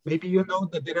 Maybe you know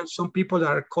that there are some people that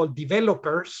are called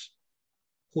developers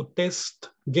who test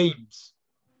games,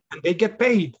 and they get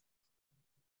paid.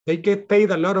 They get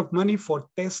paid a lot of money for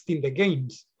testing the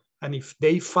games. And if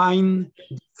they find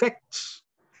defects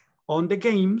on the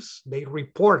games, they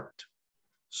report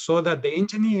so that the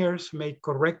engineers may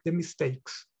correct the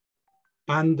mistakes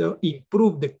and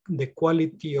improve the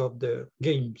quality of the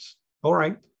games. All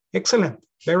right, excellent,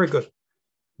 very good.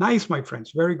 Nice, my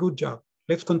friends, very good job.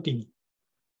 Let's continue.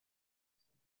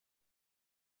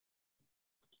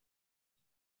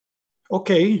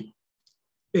 Okay,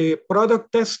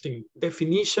 product testing,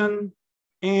 definition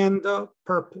and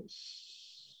purpose.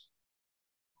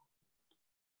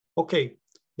 Okay,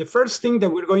 the first thing that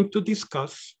we're going to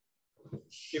discuss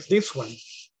is this one,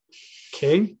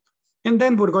 okay? And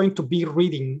then we're going to be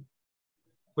reading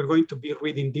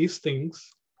these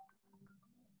things,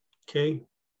 okay?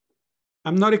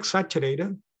 I'm not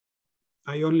exaggerated.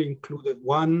 I only included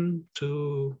 1,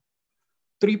 2,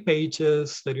 3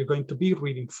 pages that you're going to be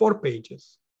reading, 4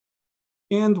 pages.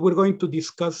 And we're going to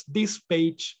discuss this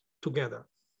page together.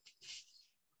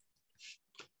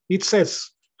 It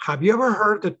says, have you ever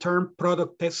heard the term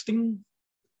product testing?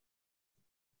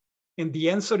 And the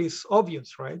answer is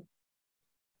obvious, right?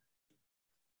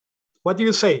 What do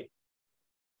you say?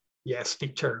 Yes,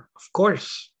 teacher, of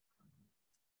course.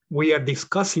 We are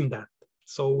discussing that,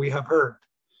 so we have heard.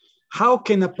 How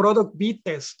can a product be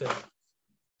tested?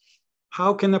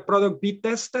 How can a product be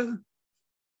tested?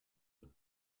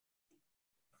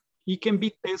 It can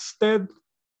be tested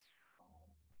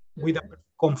with a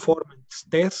conformance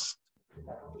test,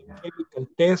 a chemical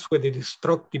test, with a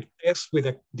destructive test, with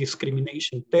a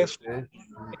discrimination test,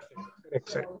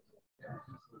 etc.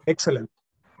 Excellent.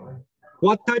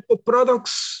 What type of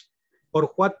products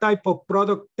or what type of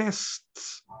product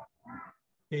tests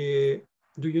do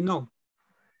you know?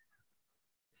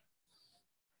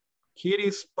 Here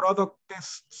is product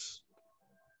tests.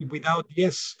 Without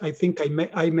yes, I think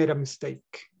I made a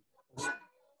mistake.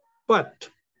 But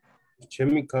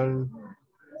chemical.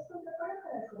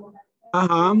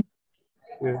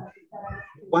 Yeah.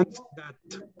 Ones that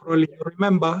probably you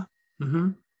remember.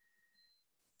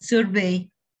 Survey.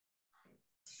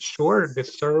 Sure, the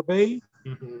survey.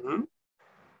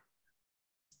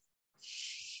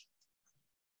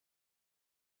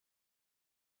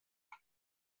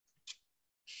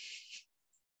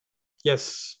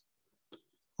 Yes.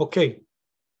 Okay.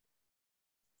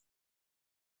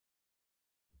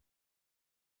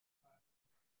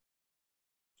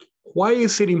 Why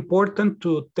is it important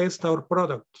to test our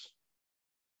products?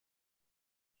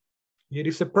 Here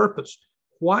is the purpose.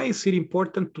 Why is it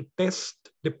important to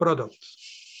test the products?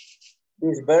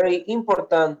 It's very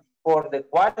important for the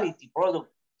quality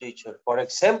product, teacher. For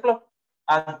example,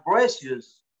 and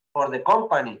precious for the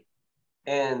company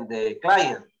and the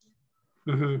client.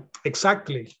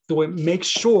 Exactly. To make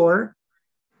sure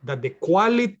that the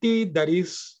quality that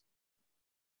is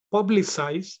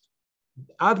publicized,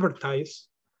 advertised,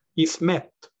 is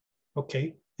met.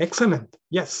 Okay, excellent.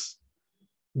 Yes.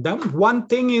 That one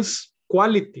thing is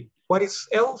quality. What is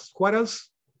else? What else?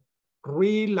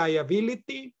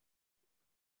 Reliability.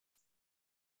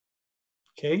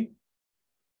 Okay.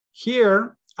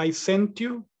 Here I sent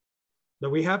you that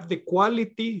we have the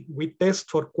quality. We test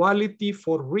for quality,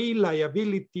 for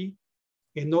reliability,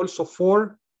 and also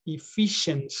for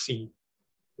efficiency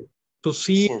to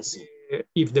see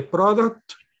if the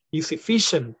product is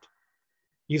efficient,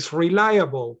 is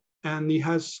reliable, and it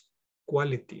has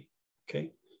quality.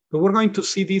 Okay. But we're going to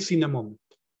see this in a moment.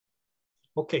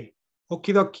 Okay.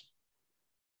 Okie dokie.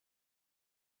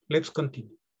 Let's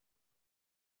continue.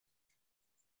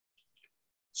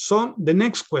 So the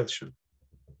next question.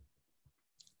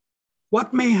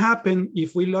 What may happen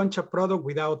if we launch a product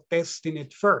without testing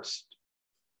it first?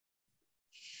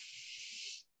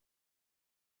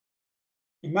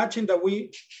 Imagine that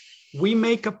we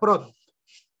make a product.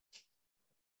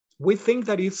 We think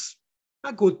that it's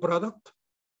a good product,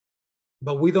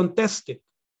 but we don't test it.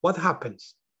 What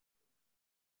happens?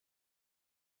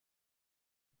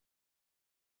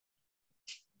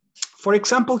 For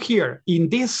example, here in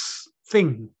this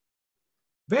thing,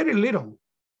 very little,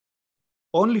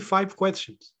 only 5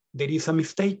 questions. There is a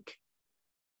mistake.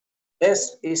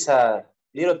 This is a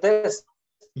little test.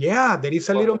 Yeah, there is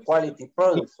a little quality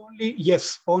product. Only,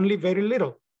 yes, only very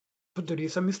little, but there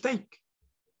is a mistake.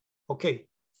 Okay,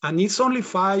 and it's only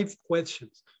 5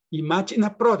 questions. Imagine a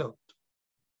product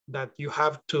that you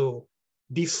have to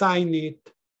design it,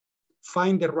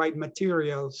 find the right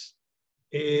materials,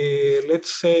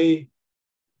 let's say,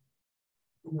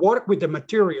 work with the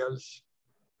materials,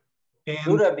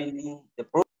 and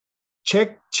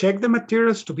check the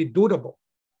materials to be durable,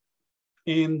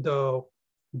 and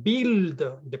build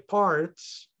the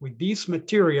parts with this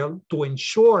material to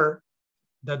ensure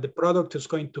that the product is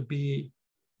going to be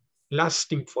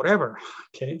lasting forever,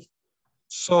 okay?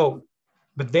 So,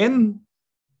 but then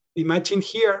imagine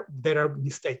here, there are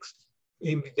mistakes.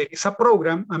 If there is a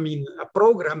program,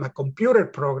 a computer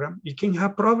program, it can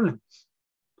have problems.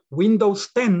 Windows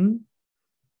 10,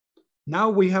 now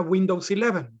we have Windows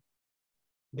 11.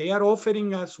 They are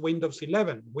offering us Windows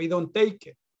 11. We don't take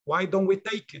it. Why don't we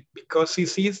take it? Because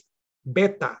it is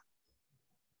beta.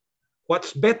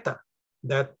 What's beta?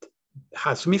 That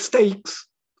has mistakes.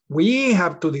 We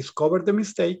have to discover the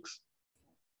mistakes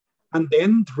and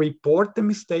then report the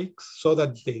mistakes so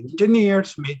that the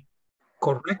engineers may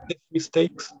correct the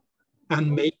mistakes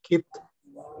and make it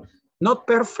not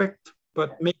perfect,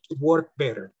 but make it work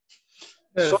better.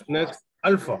 Yes, so, next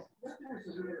alpha.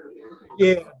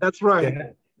 Yeah, that's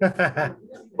right. Yeah.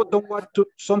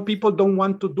 Some people don't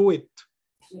want to do it.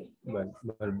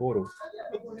 Malboro.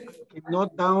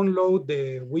 Cannot download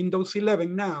the Windows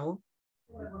 11 now.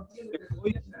 It's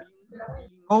being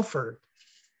offered,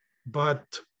 but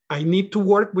I need to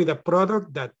work with a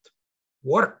product that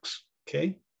works,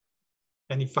 okay?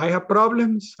 And if I have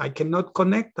problems, I cannot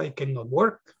connect, I cannot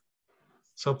work.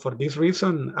 So for this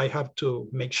reason, I have to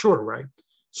make sure, right?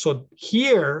 So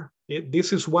here,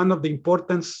 this is one of the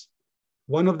importances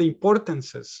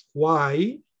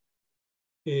why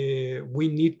we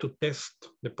need to test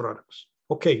the products.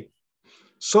 Okay,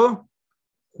 so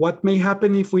what may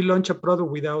happen if we launch a product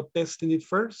without testing it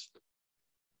first?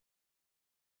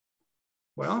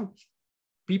 Well,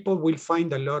 people will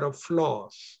find a lot of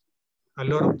flaws, a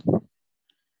lot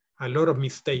of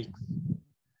mistakes.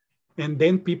 And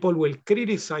then people will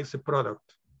criticize the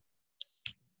product.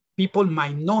 People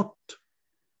might not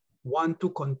want to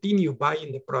continue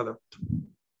buying the product.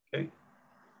 Okay.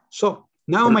 So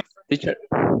now my teacher,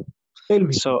 tell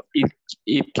me. So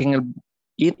it can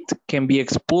be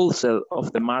expulsed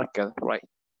of the market, right?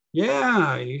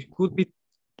 Yeah, it could be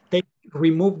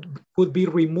removed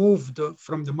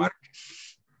from the market.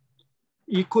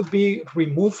 It could be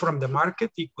removed from the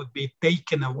market. It could be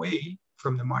taken away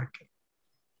from the market.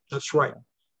 That's right.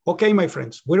 Okay, my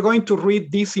friends, we're going to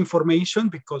read this information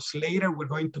because later we're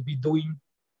going to be doing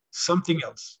something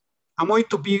else. I'm going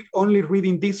to be only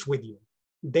reading this with you.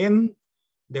 Then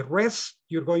the rest,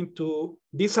 you're going to,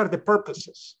 these are the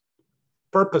purposes.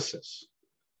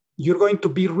 You're going to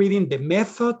be reading the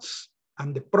methods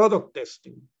and the product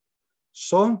testing.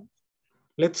 So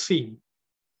let's see.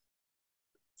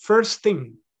 First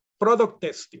thing, product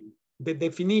testing, the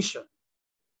definition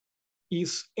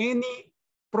is any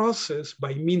process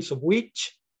by means of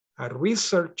which a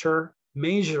researcher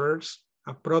measures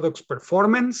a product's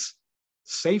performance,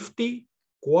 safety,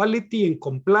 quality, and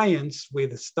compliance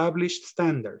with established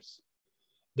standards.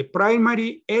 The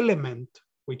primary element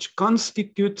which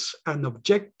constitutes an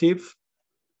objective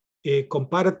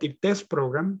comparative test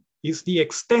program is the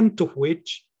extent to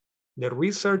which the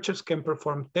researchers can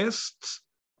perform tests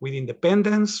with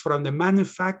independence from the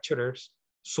manufacturers,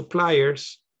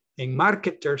 suppliers, and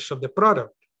marketers of the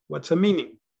product. What's the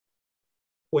meaning?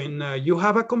 When you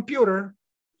have a computer,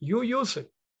 you use it,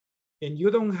 and you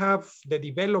don't have the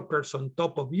developers on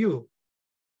top of you.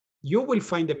 You will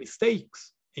find the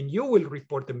mistakes, and you will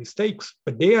report the mistakes,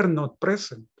 but they are not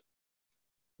present,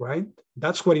 right?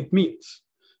 That's what it means.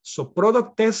 So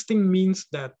product testing means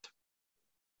that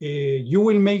you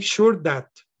will make sure that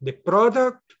the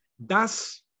product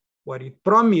does what it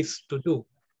promised to do,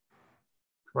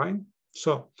 right?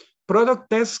 So product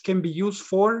tests can be used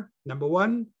for, number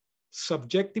one,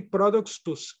 subjective products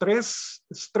to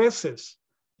stresses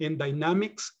and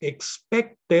dynamics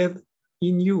expected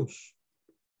in use.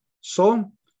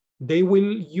 So they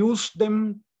will use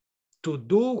them to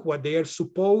do what they are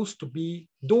supposed to be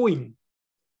doing.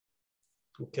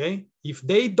 Okay, if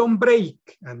they don't break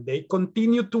and they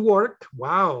continue to work,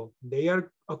 wow, they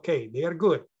are okay, they are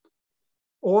good.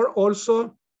 Or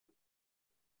also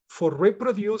for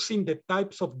reproducing the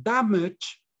types of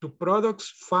damage to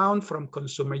products found from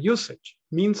consumer usage.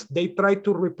 Means they try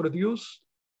to reproduce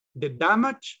the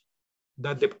damage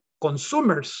that the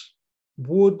consumers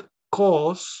would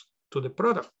cause to the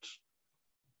products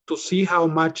to see how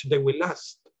much they will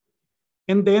last.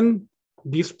 And then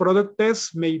these product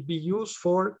tests may be used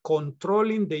for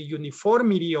controlling the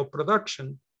uniformity of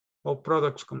production of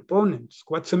products components.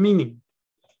 What's the meaning?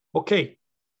 Okay,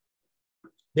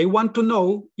 they want to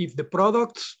know if the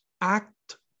products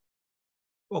act,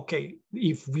 okay,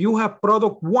 if you have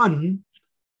product 1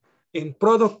 and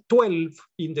product 12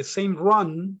 in the same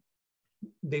run,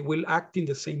 they will act in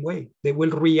the same way. They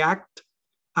will react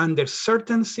under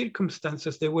certain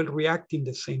circumstances, they will react in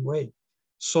the same way.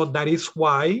 So that is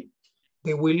why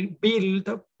they will build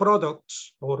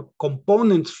products or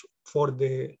components for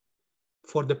the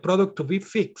product to be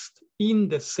fixed in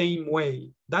the same way.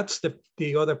 That's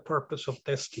the other purpose of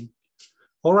testing.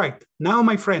 All right, now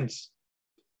my friends,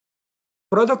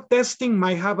 product testing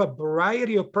might have a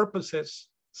variety of purposes,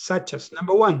 such as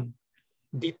number one,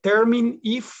 determine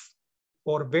if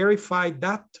or verify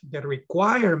that the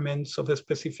requirements of the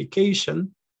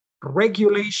specification,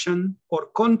 regulation, or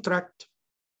contract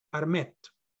are met.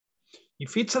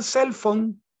 If it's a cell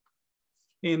phone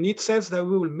and it says that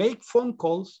we will make phone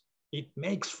calls, it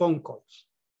makes phone calls.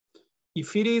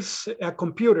 If it is a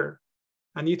computer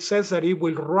and it says that it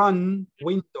will run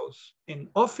Windows and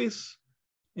Office,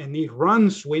 and it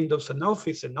runs Windows and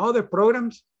Office and other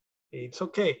programs, it's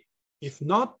okay. If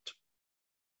not,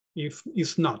 if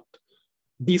it's not.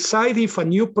 Decide if a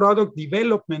new product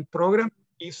development program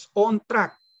is on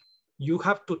track. You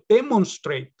have to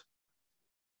demonstrate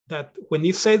that when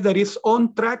it says that it's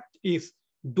on track, is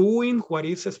doing what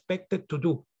is expected to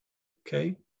do,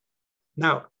 okay?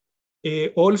 Now,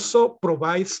 also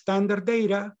provide standard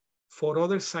data for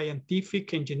other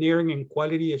scientific, engineering, and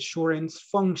quality assurance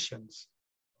functions.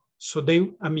 So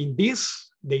the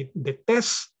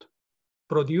test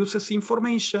produces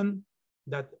information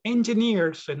that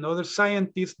engineers and other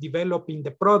scientists developing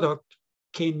the product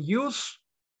can use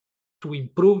to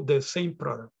improve the same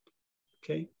product,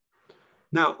 okay?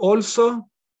 Now, also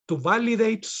to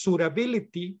validate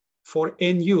suitability for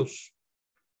end use.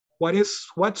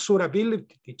 What's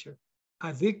suitability, teacher?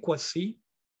 Adequacy,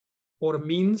 or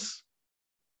means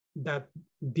that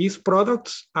these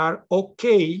products are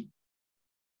okay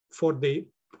for the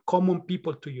common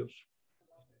people to use.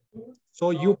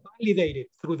 So you validate it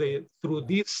through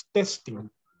this testing.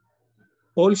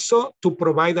 Also to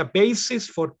provide a basis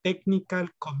for technical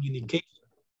communication.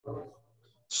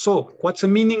 So what's the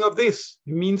meaning of this?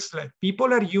 It means that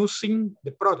people are using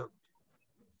the product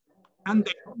and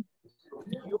then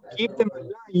you give them a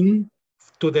line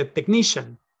to the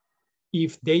technician.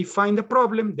 If they find a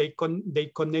problem, they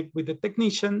connect with the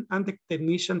technician and the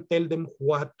technician tell them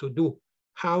what to do,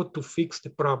 how to fix the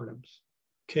problems,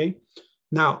 okay?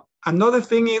 Now, another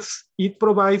thing is it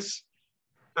provides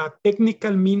a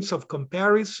technical means of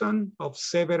comparison of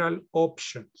several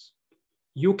options.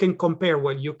 You can compare,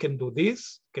 well, you can do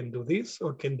this,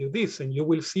 or can do this, and you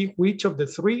will see which of the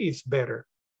three is better.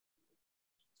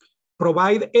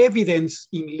 Provide evidence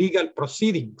in legal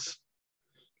proceedings.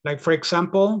 Like, for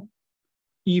example,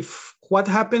 what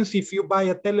happens if you buy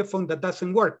a telephone that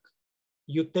doesn't work?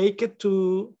 You take it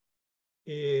to,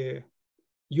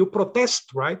 you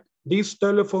protest, right? This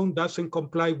telephone doesn't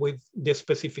comply with the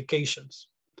specifications.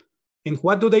 And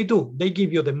what do? They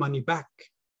give you the money back,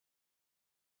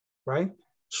 right?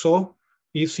 So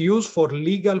it's used for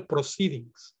legal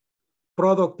proceedings,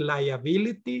 product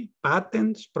liability,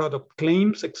 patents, product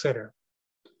claims, etc.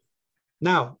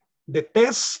 Now, the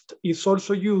test is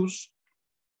also used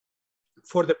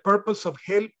for the purpose of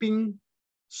helping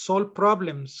solve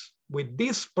problems with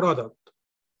this product.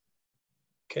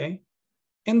 Okay.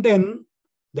 And then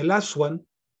the last one,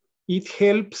 it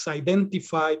helps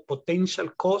identify potential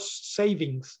cost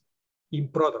savings in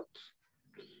products.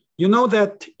 You know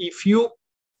that if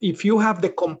you have the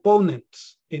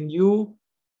components and you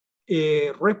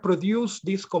reproduce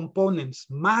these components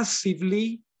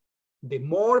massively, the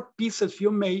more pieces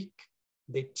you make,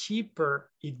 the cheaper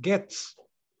it gets.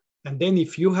 And then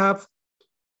if you have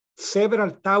several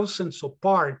thousands of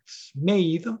parts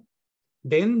made,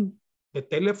 then the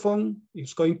telephone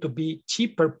is going to be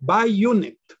cheaper by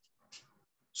unit.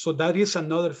 So that is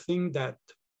another thing that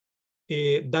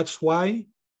that's why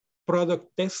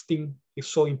product testing is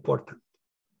so important.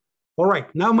 All right,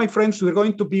 now my friends, we're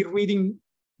going to be reading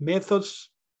methods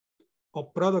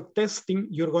of product testing.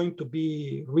 You're going to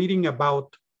be reading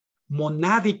about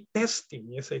monadic testing.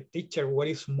 Yes, a teacher, what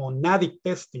is monadic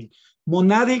testing?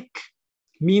 Monadic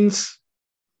means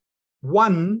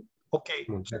one, okay.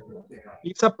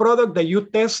 It's a product that you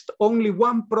test only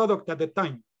one product at a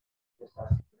time.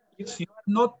 It's you're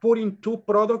not putting two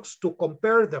products to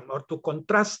compare them or to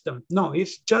contrast them. No,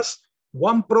 it's just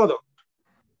one product.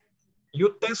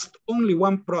 You test only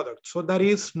one product. So that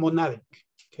is monadic,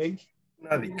 okay?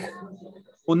 Monadic.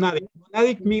 Monadic.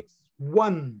 Monadic means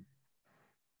one.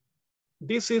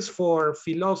 This is for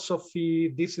philosophy.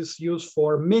 This is used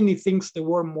for many things, the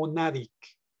word monadic.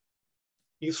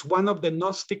 Is one of the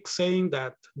Gnostics saying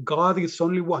that God is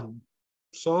only one.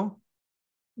 So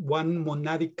one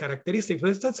monadic characteristic.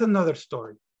 That's another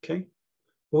story, okay?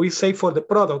 We say for the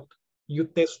product, you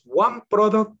test one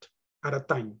product at a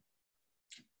time.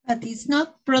 But it's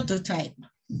not prototype.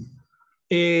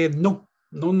 No,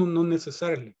 not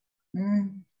necessarily.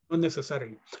 Not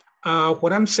necessarily.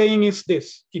 What I'm saying is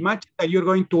this. Imagine that you're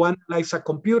going to analyze a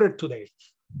computer today.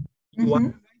 You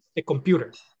analyze the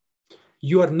computer.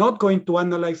 You are not going to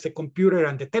analyze the computer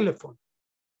and the telephone.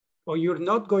 Or you're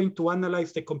not going to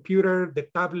analyze the computer, the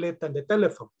tablet, and the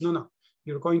telephone. No.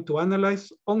 You're going to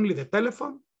analyze only the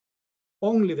telephone,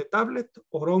 only the tablet,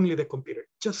 or only the computer.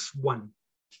 Just one.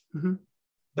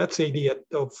 That's the idea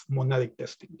of monadic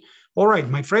testing. All right,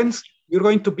 my friends, you're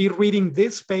going to be reading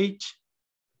this page,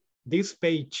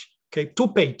 okay, 2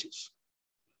 pages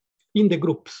in the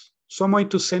groups. So I'm going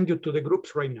to send you to the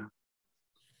groups right now.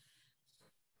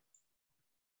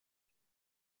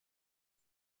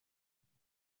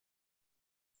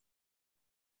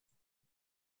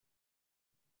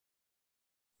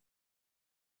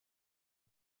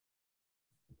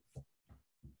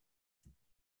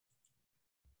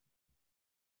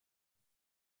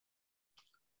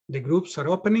 The groups are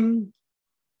opening.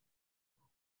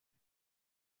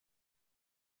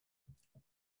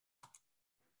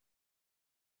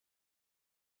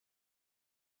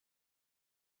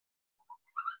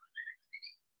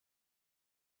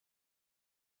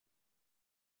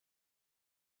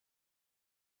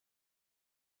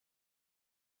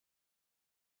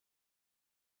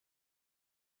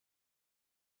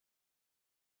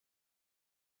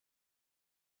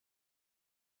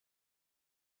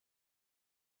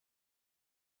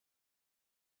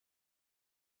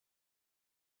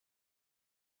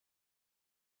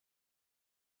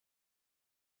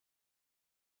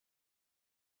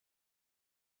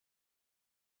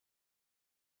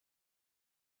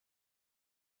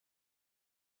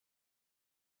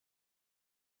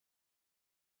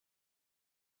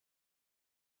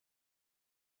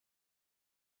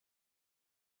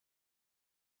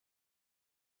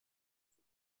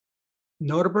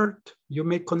 Norbert, you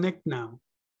may connect now.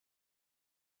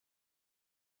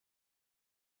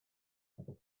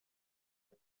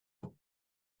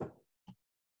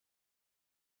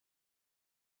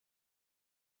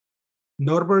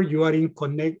 Norbert, you are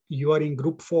in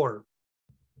group 4.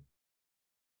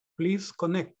 Please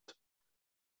connect.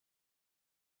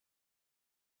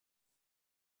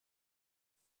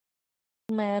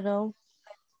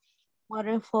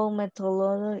 Waterfall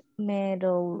methodology,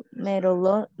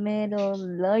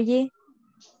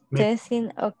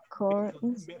 testing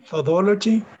occurrence.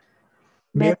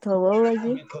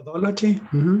 Methodology,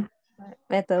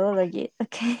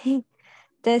 okay.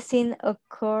 Testing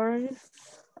occurs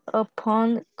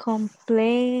upon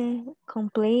completion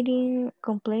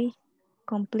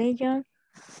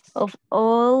of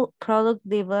all product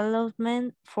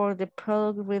development for the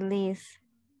product release.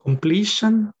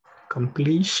 Completion.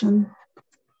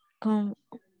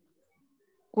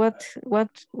 What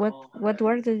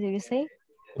word did you say?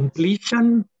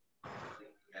 Completion.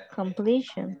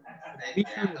 Completion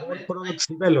of all products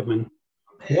development.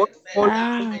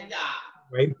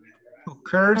 Right?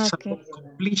 Occurs upon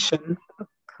completion.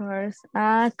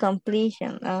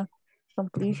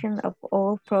 Completion of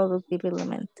all product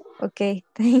development. Okay,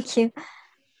 thank you.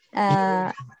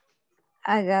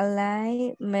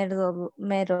 Agalai methodology.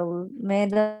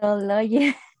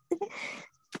 Methodology.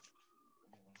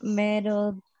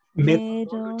 Methodology.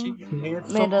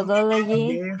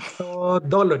 Methodology.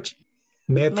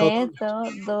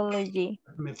 Methodology.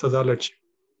 Methodology.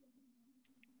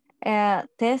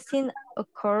 Testing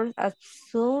occurs as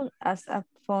soon as a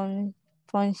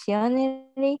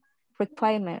functionality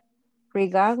requirement,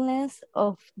 regardless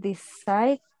of the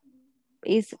site,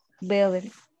 is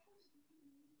valid.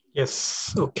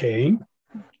 Yes, okay.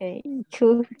 Okay,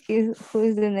 who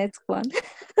is the next one?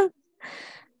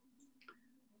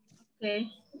 Okay.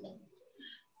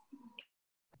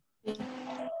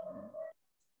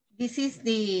 This is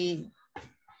the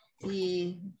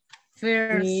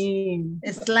first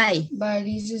slide. But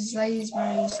this slide is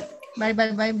very easy. Bye,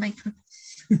 my,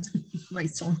 my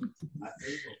son.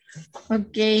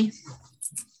 Okay.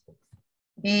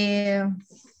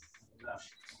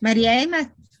 Maria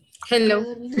Emma.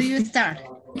 Hello. Do you start?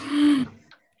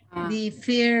 The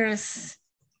first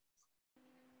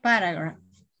paragraph.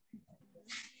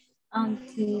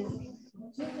 Until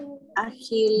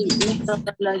agile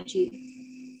methodology.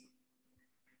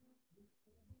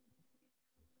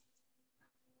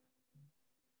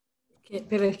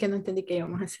 Pero es que no entendí qué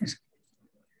íbamos a hacer.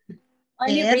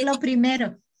 Es lo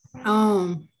primero.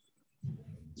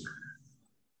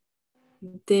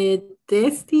 The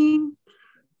testing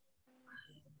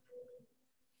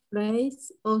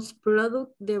phase of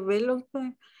product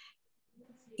development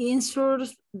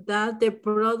ensures that the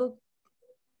product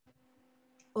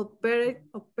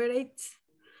operates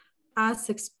as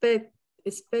expected.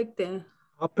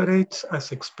 Operates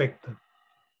as expected.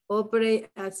 Operate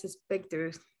as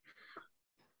expected.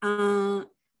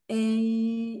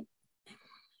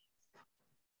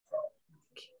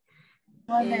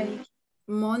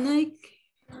 Monadic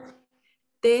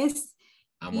test.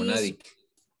 A monadic.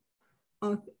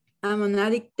 A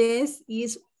monadic test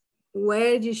is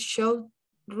where you should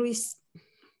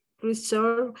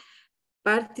reserve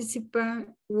participant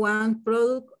one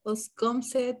product or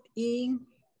concept in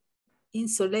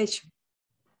installation.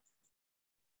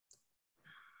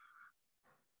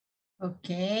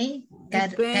 Okay.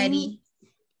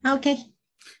 Okay.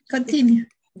 Continue.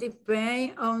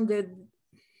 Depending on the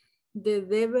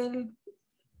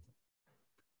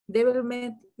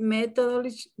development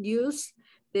methodology used,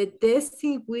 the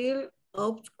testing will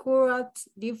occur at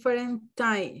different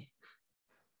times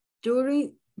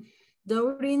during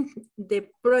the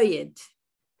project.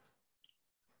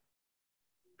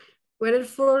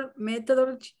 Wherefore,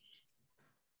 methodology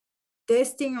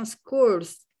testing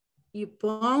occurs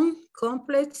upon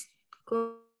complex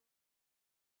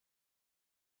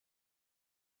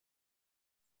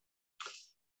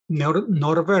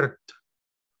Norbert,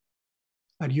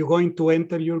 are you going to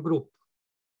enter your group?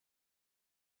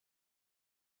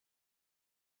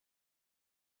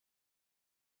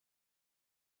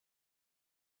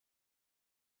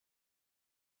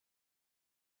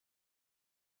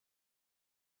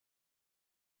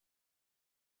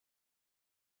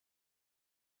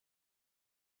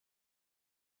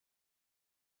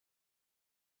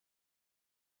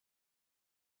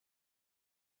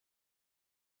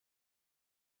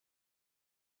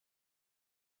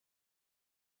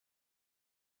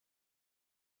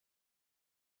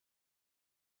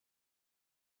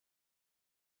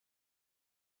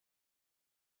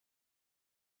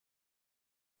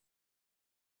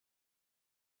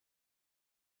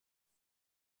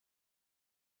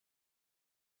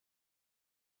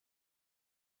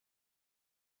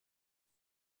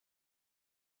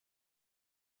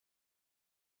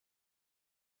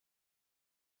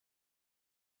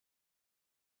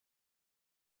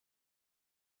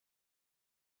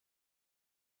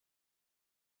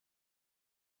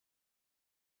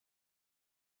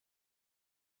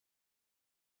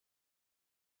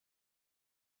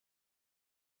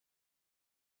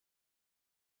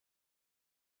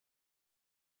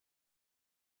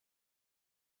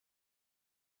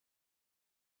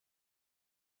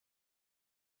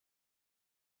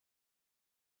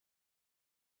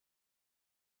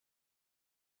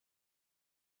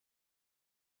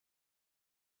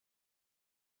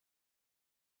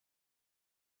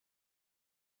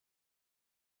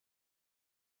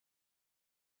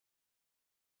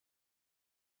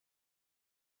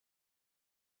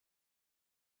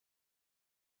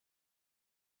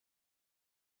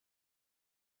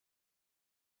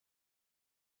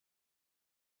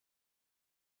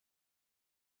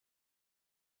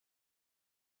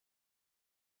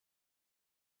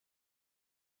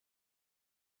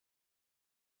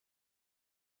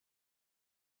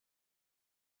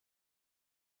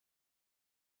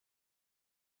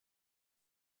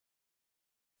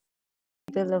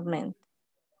 development.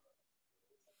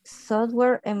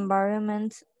 Software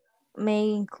environments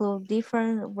may include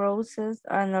different browsers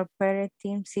and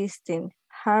operating systems.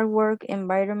 Hardware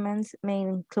environments may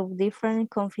include different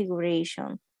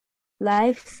configuration.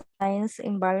 Life science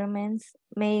environments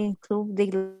may include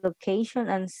the location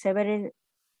and severity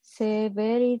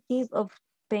of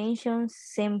patient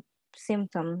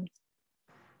symptoms.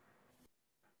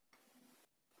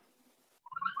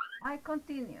 I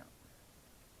continue.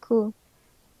 Cool.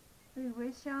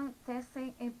 Regression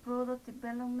testing and product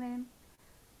development.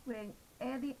 When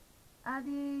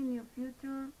adding new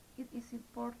features, it is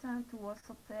important to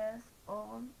also test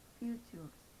all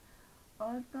features.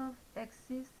 Although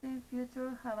existing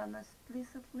features have not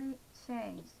explicitly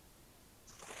changed,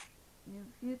 new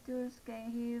features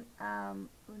can have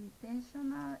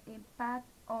unintentional impact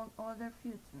on other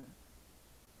features.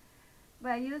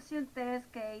 By using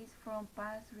test case from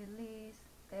past release,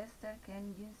 tester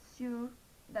can ensure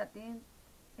that the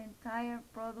entire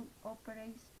product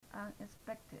operates as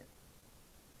expected.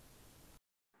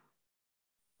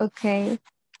 Okay,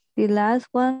 the last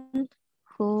one,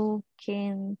 who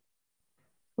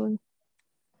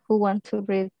want to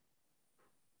read?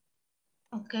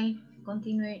 Okay,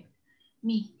 continue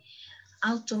me.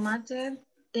 Automated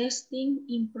testing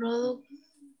in product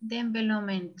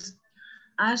development.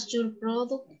 As your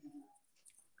product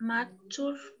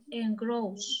matures and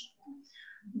grows,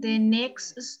 the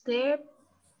next step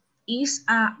is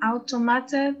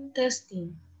automated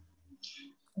testing.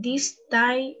 This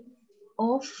type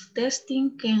of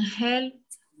testing can help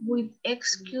with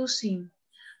executing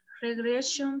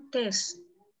regression tests.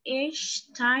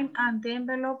 Each time a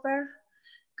developer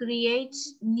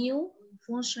creates new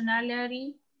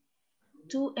functionality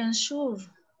to ensure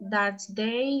that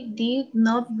they did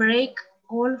not break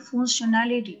all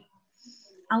functionality.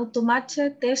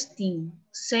 Automated testing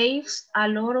saves a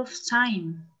lot of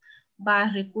time,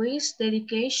 but requires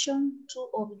dedication to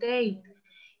update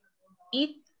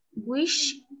it,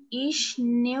 which is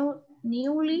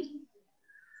newly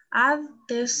added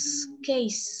test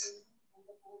case.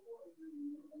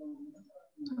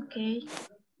 Okay.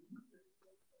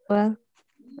 Well,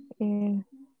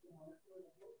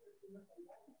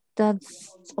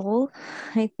 that's all,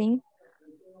 I think.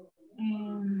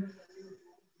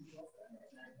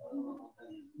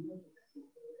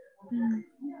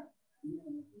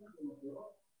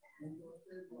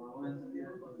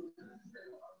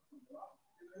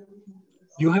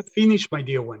 You have finished, my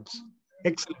dear ones.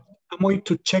 Excellent. I'm going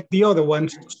to check the other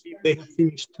ones to see if they have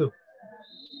finished too.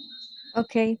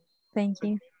 Okay, thank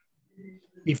you.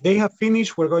 If they have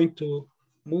finished, we're going to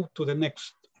move to the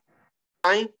next.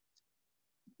 Time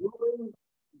doing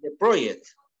the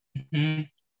project. Mm-hmm.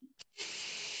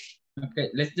 Okay,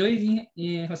 let's do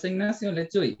it, Jose Ignacio,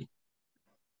 let's do it.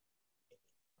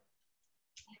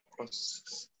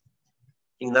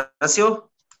 Ignacio?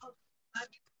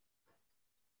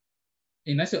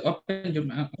 Ignacio, open your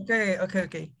mouth.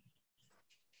 Okay.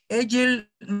 Agile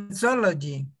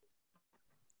methodology.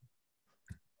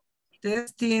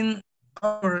 Testing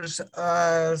occurs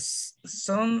as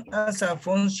soon as a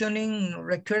functioning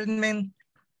requirement,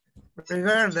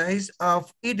 regardless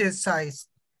of its size,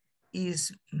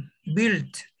 is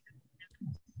built.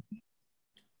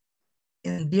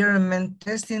 Environment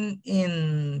testing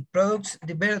in products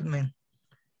development.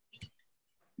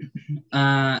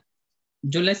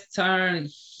 Let's start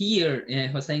here,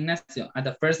 Jose Ignacio, at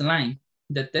the first line,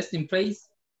 the testing phase.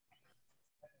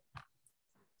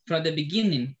 From the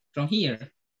beginning, from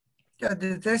here. Yeah,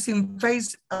 the testing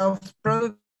phase of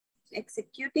product.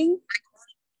 Executing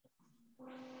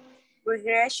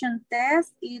regression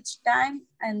tests each time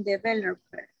and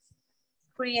developer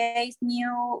creates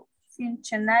new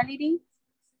functionality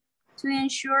to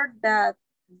ensure that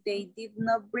they did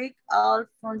not break all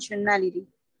functionality.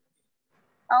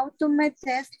 Automate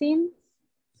testing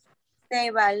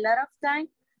save a lot of time,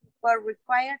 but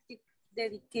require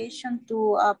dedication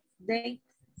to update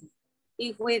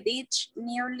it with each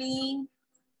newly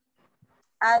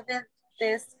added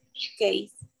test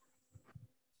case.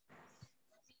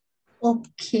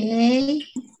 Okay.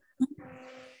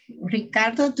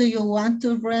 Ricardo, do you want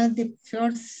to read the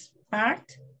first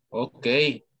part?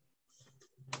 Okay.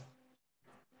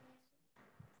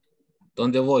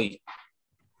 ¿Dónde voy?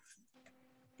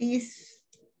 Is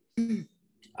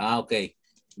Okay.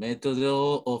 Method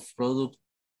of product.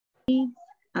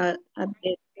 A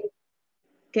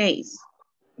case.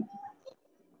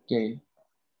 Okay.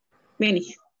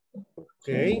 Finish.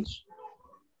 Okay.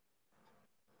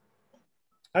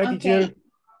 Hi, teacher.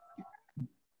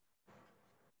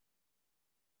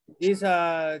 Is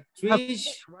a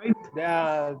Trish, right?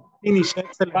 The Finish.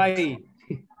 Excellent. bye.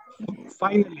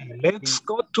 Finally, let's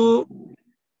go to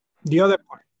the other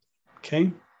part,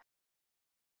 okay?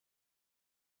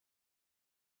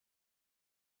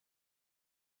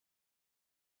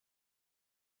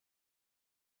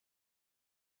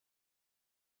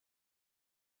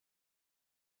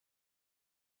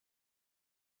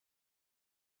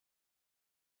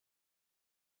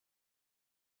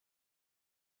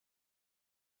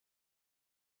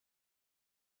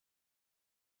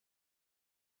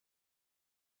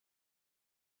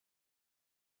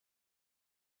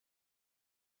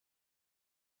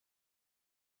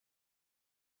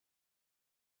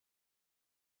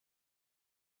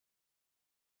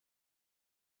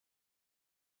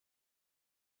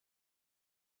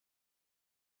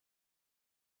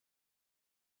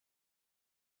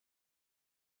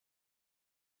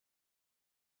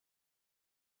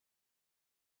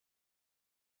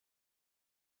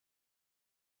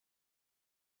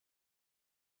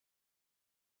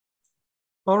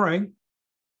 All right.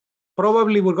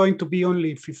 Probably we're going to be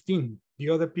only 15. The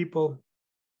other people,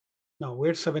 no,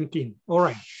 we're 17. All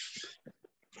right.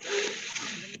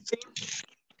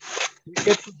 We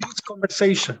get to this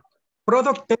conversation.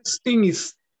 Product testing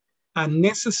is a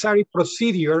necessary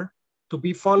procedure to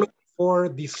be followed before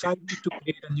deciding to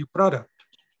create a new product.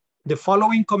 The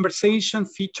following conversation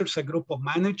features a group of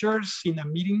managers in a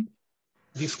meeting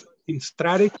discussing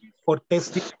strategies for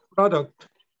testing a product.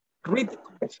 Read the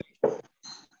conversation.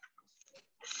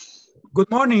 Good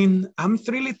morning. I'm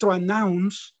thrilled to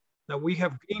announce that we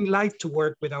have green light to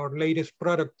work with our latest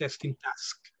product testing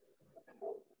task.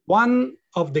 One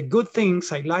of the good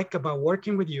things I like about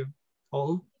working with you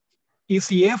all is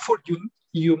the effort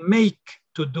you make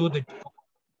to do the job.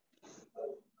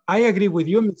 I agree with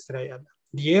you, Mr. Ayala.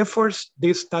 The efforts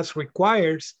this task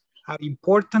requires are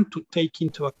important to take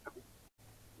into account.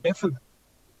 Definitely.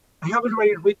 I have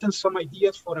already written some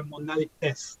ideas for a monadic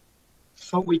test,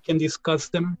 so we can discuss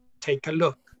them. Take a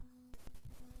look.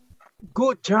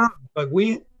 Good job, but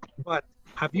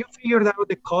have you figured out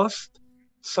the cost?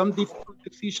 Some difficult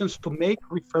decisions to make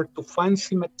refer to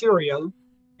fancy material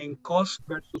and cost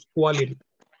versus quality.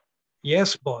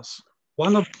 Yes, boss.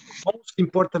 One of the most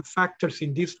important factors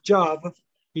in this job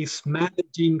is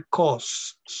managing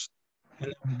costs,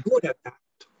 and I'm good at that.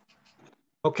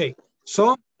 Okay,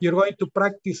 so you're going to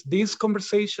practice this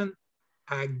conversation.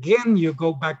 Again, you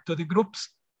go back to the groups,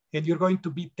 and you're going to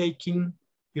be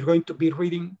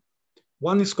reading.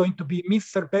 One is going to be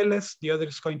Mr. Velez, the other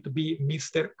is going to be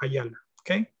Mr. Ayala,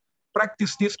 okay?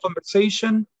 Practice this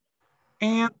conversation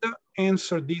and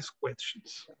answer these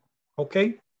questions,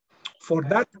 okay? For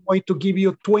that, I'm going to give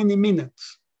you 20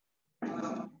 minutes.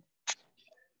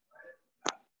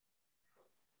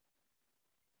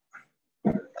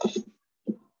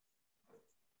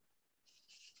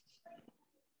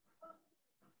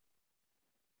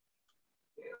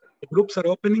 The groups are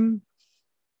opening.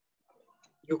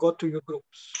 You go to your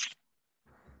groups.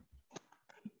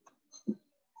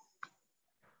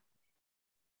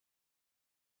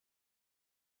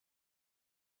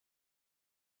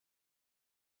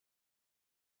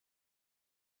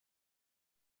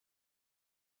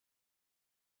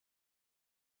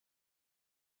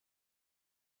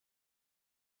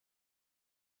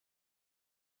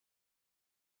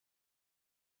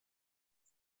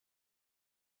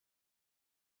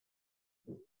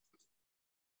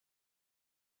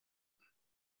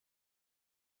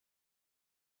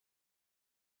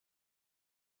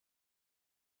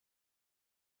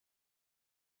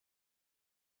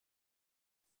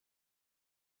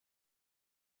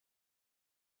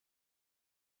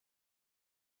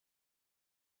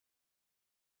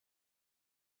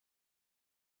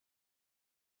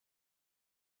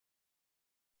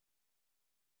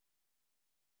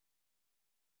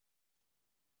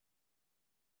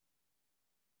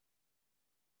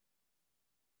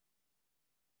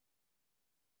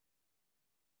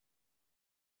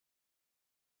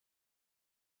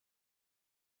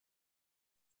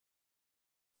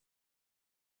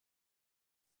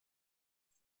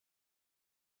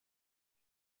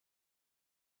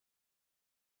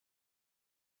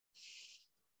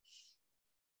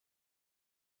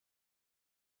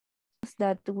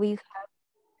 That we have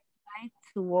tried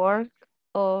to work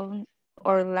on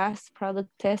our last product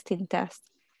testing test.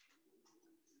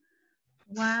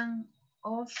 One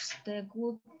of the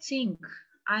good things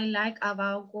I like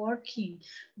about working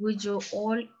with you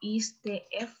all is the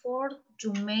effort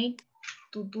you make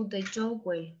to do the job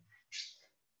well.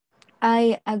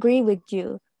 I agree with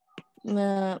you,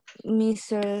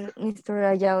 Mr.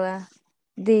 Ayala.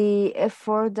 The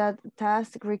effort that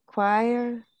tasks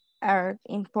require are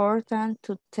important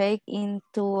to take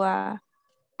into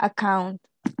account.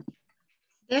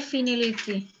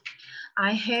 Definitely.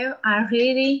 I have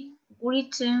already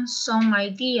written some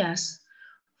ideas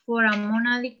for a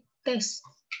monadic test,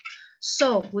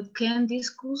 so we can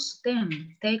discuss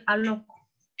them. Take a look.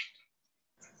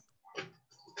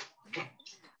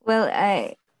 Well,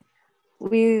 I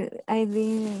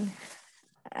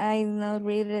not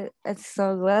read it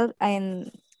so well, and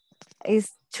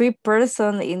it's 3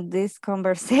 person in this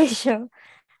conversation.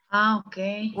 Ah,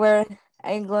 okay. Where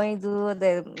I'm going to do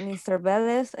the Mr.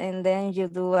 Velez and then you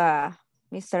do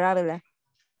Mr. Avila.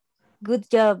 Good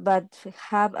job, but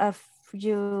have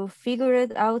you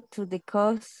figured out the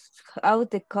cost?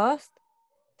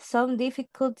 Some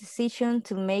difficult decision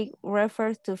to make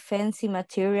refers to fancy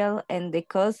material and the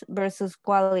cost versus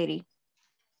quality.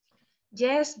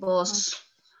 Yes, boss.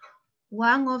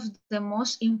 One of the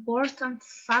most important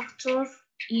factors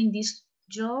in this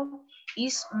job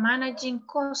is managing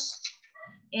costs,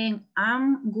 and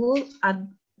I'm good at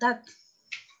that.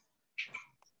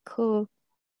 Cool.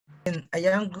 And I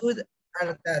am good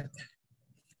at that.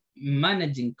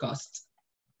 Managing costs.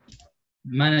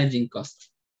 Managing costs.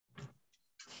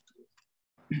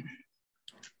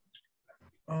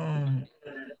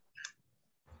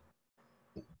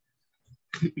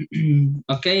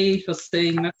 Okay, Jose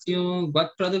Ignacio,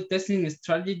 what product testing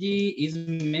strategy is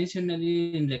mentioned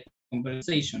in the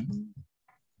conversation?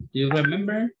 Do you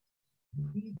remember?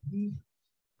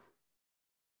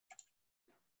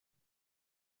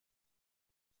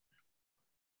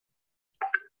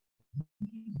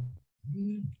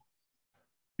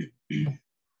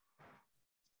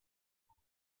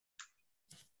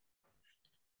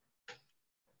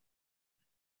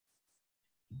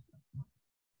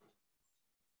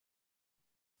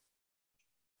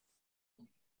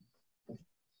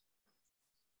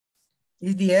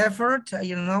 Is the effort,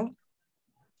 you know?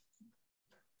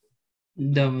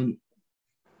 The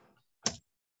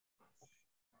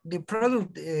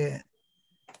product,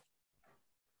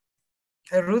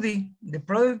 Rudy, the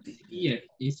product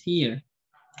is here.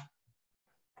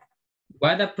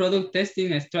 What a product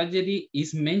testing strategy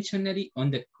is mentioned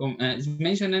on the is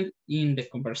mentioned in the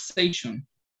conversation.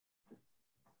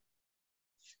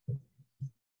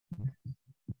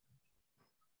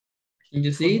 Can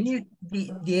you see it?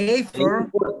 The effort.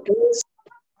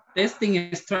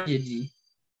 Testing strategy.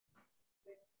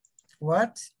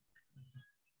 What?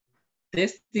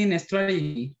 Testing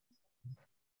strategy.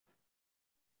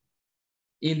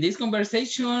 In this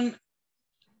conversation,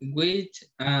 which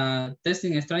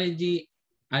testing strategy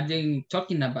are they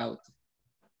talking about?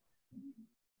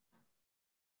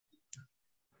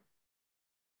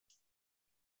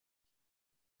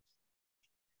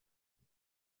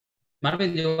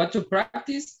 Marvin, do you want to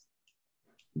practice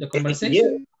the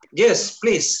conversation? Yes,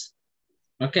 please.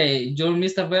 Okay, you're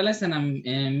Mr. Velez and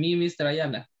me, Mr.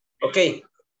 Ayala. Okay.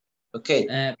 Okay.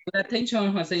 Put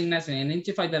attention, Jose Ignacio, and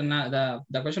identify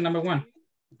the question number 1.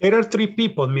 There are 3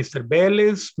 people, Mr.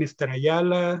 Velez, Mr.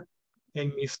 Ayala,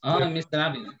 and Mr. Oh, Mr.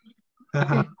 Avila.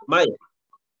 Okay. Maya.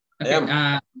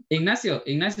 Okay, Ignacio,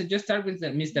 just start with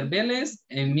Mr. Velez,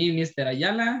 and me, Mr.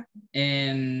 Ayala,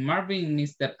 and Marvin,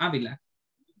 Mr. Avila.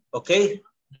 Okay.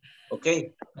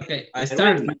 Okay. Okay,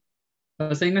 start.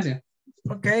 Jose Ignacio.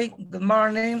 Okay, good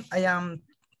morning. I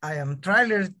am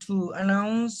trailer to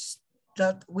announce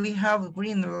that we have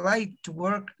green light to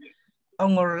work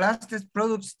on our latest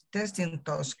products testing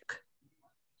task.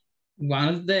 One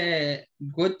of the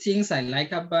good things I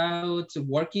like about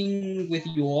working with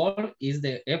you all is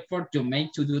the effort you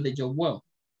make to do the job well.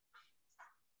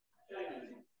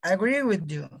 I agree with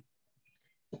you,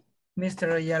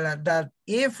 Mr. Ayala, that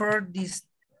effort these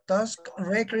task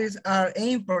records are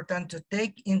important to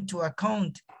take into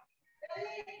account.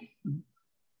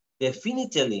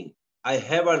 Definitely. I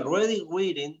have already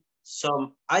written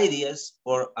some ideas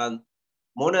for a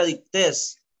monadic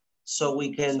test, so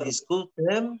we can discuss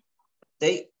them.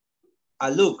 Take a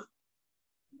look.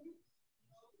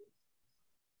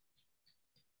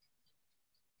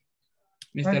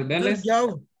 Mr. Velez. Good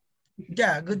job.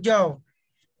 Yeah, good job.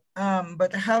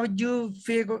 But how you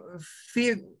figure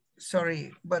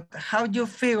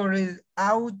it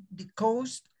out the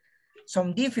cost?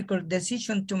 Some difficult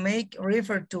decision to make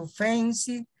refer to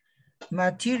fancy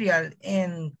material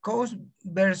and cost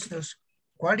versus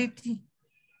quality.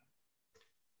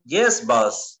 Yes,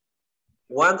 boss.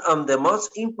 One of the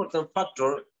most important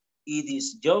factors in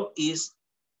this job is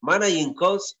managing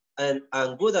costs, and I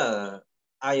am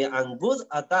good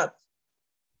at that.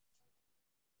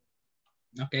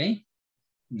 Okay,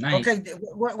 nice. Okay,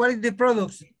 what is the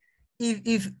products?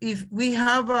 If we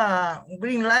have a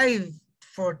green light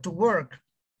to work.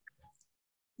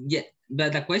 Yeah,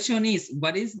 but the question is,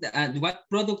 what is what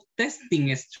product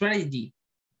testing strategy?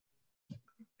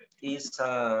 is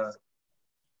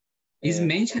It's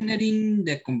mentioned in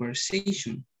the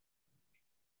conversation.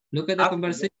 Look at the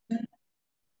conversation.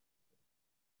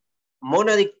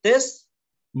 Monadic test?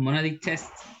 Monadic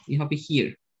test. You have it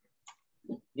here.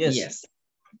 Yes. Yes.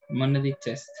 Monadic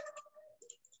test.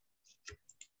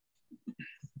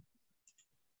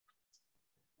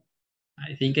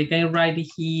 I think I can write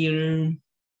it here.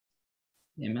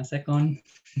 Give me a second.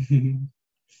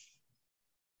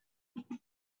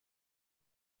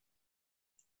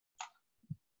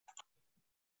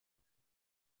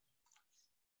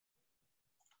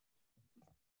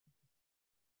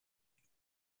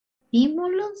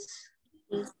 Stimulus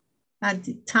at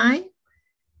the time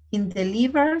it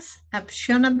delivers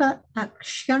actionable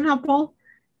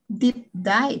deep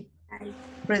dive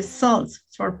results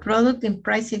for product and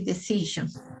pricing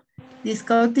decisions.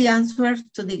 Discuss the answers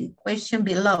to the question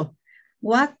below.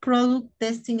 What product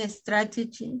testing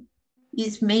strategy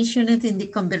is mentioned in the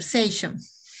conversation?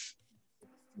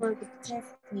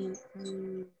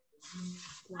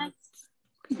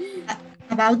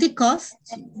 About the cost?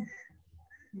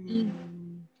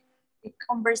 The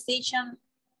conversation,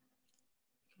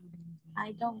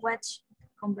 I don't watch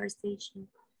conversation.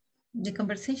 The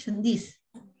conversation, this.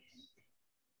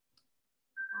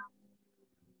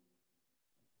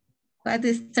 What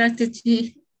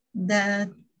strategy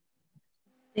that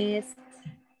Test.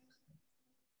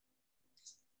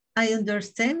 I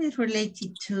understand is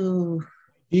related to...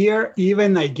 Here,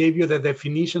 even I gave you the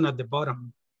definition at the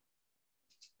bottom.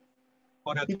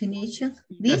 Definition?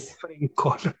 This? Different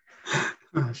color.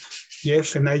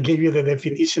 Yes, and I gave you the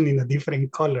definition in a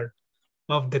different color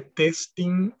of the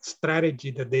testing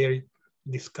strategy that they are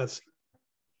discussing.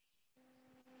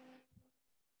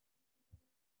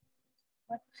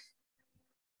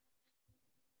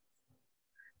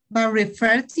 But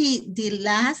refer to the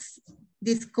last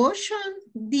discussion,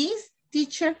 this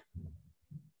teacher.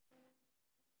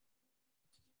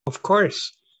 Of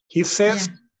course, he says,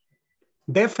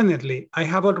 definitely, I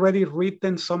have already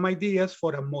written some ideas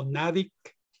for a monadic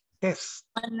test.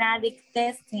 Monadic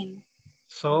testing.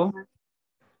 So,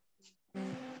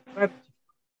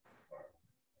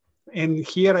 and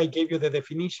here I gave you the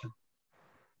definition.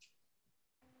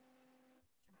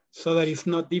 So that it's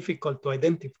not difficult to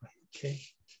identify, okay?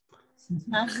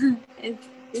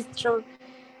 It's true.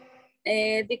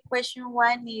 The question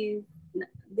one is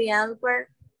the answer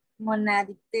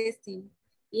monadic testing.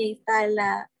 Y ahí está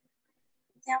la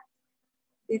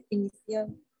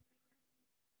definición.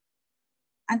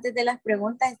 Antes de las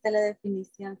preguntas está la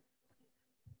definición.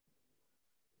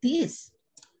 This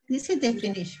is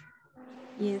definition.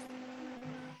 Yes.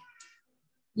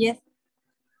 Yes.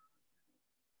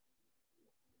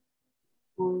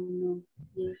 Oh, no.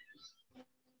 Yes.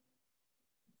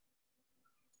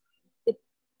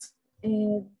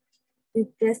 The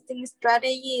testing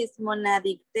strategy is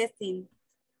monadic testing.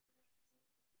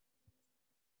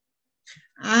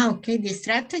 Okay, the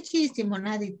strategy is the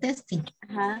monadic testing.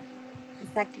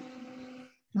 Exactly.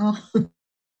 No.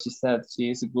 She said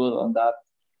she is good on that.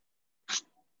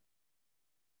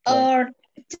 Or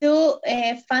two,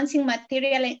 fancy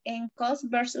material and cost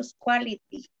versus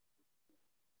quality.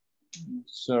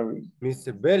 Sorry.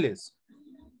 Mr. Vélez.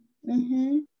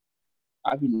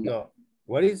 Avila. No.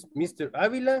 What is Mr.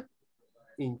 Avila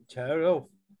in charge of?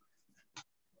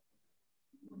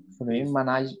 For me,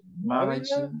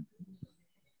 managing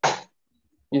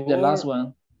is the last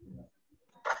one.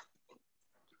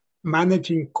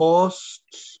 Managing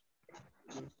costs.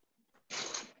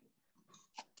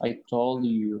 I told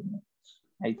you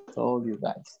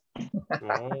guys.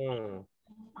 Oh.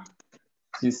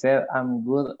 She said I'm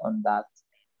good on that.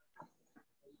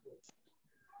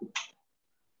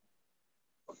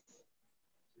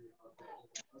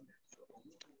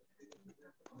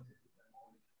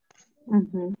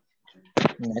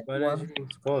 Managing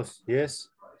costs, yes.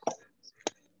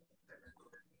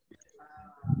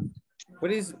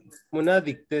 What is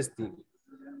monadic testing?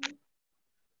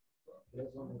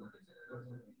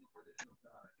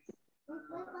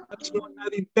 That's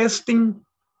monadic testing.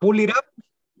 Pull it up,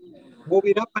 move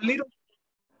it up a little.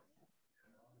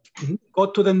 Go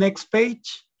to the next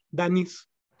page, Danis.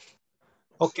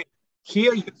 Okay,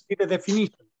 here you see the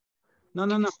definition.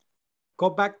 No. Go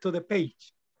back to the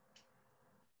page.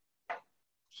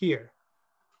 Here,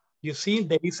 you see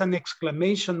there is an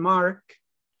exclamation mark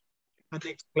and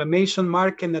a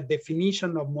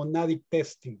definition of monadic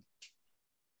testing.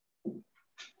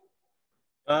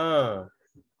 Ah.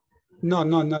 No,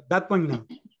 that one, no.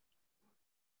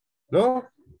 No?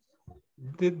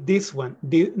 This one,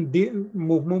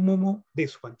 move,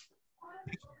 this one.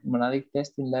 Monadic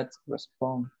testing, let's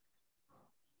respond.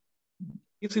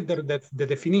 This is the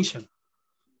definition.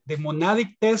 The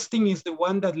monadic testing is the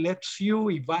one that lets you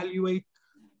evaluate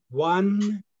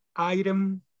one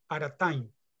item at a time.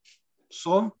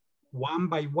 So one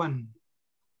by one.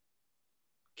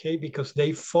 Okay, because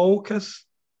they focus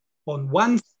on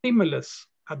one stimulus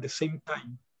at the same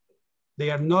time. They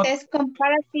are not. It's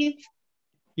comparative.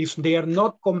 If they are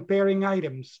not comparing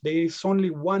items, there is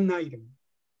only one item.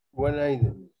 One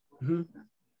item. Mm-hmm.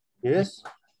 Yes.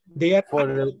 They are for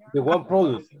the one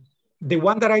product. The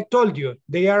one that I told you,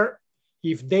 they are,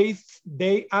 if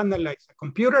they analyze a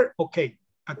computer, okay,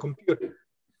 a computer.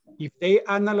 If they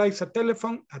analyze a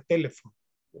telephone, if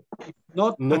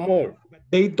not, no more. But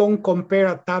they don't compare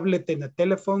a tablet and a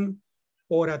telephone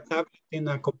or a tablet and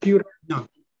a computer, no.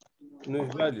 No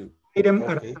is value. Item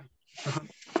Okay. at a time.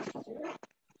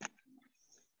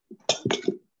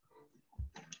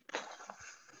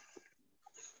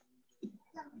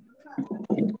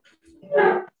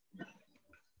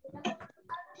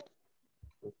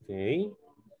 Okay.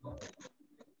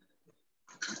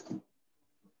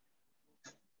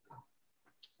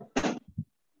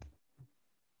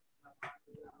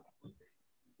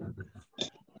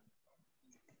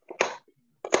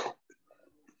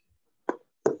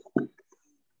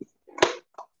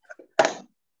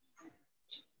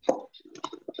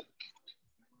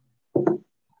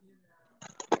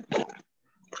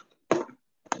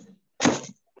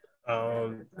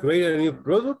 Create a new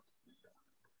product?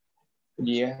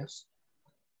 Yes.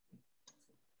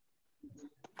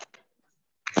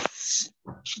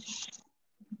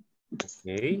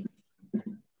 Okay.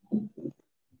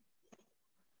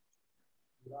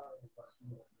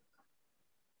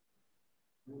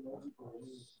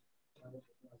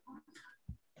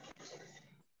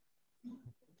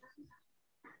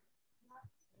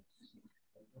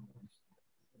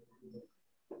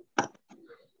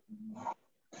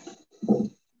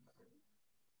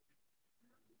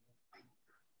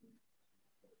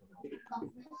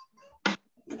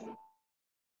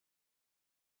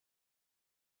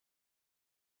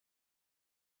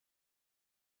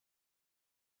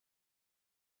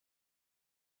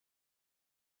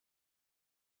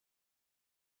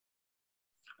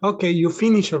 Okay, you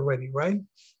finished already, right?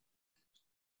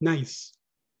 Nice.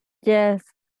 Yes,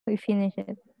 we finished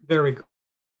it. Very good.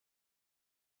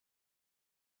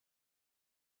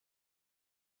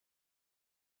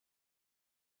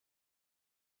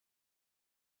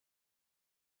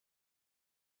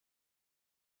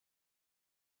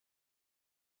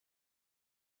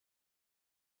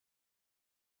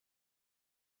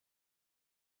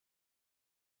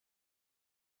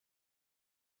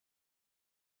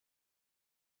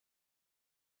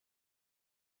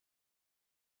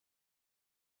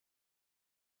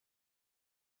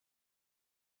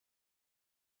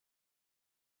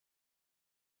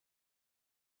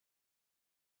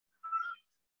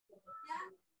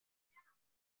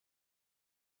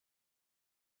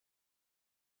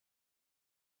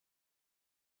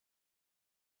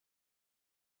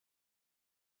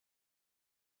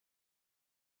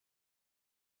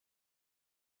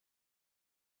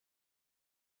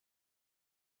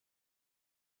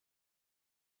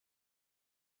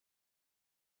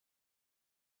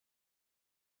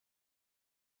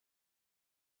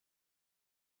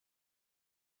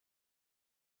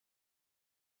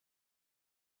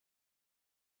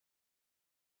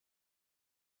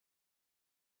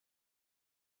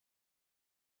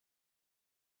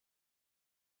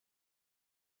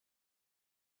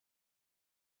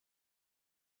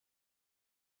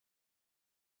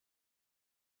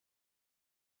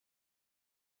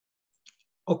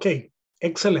 Okay,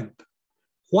 excellent.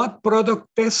 What product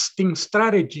testing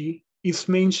strategy is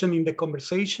mentioned in the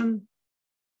conversation?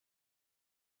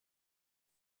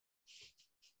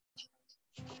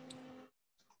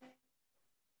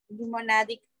 The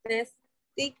monadic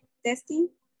testing.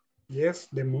 Yes,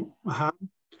 the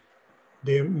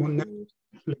monadic.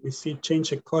 Let me see, change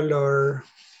the color.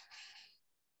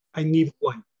 I need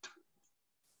white.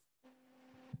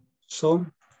 So,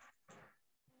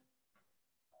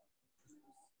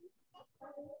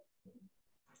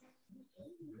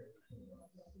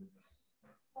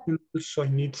 I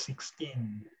need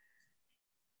 16.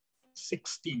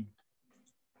 16.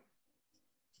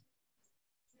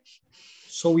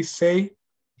 So we say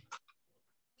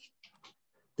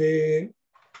the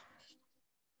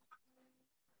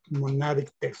monadic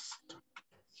test.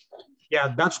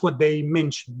 Yeah, that's what they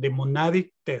mentioned, the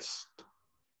monadic test.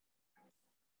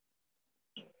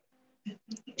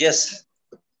 Yes.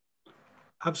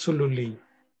 Absolutely.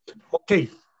 Okay,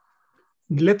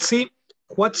 let's see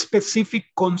what specific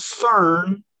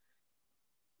concern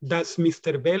does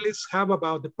Mr. Vélez have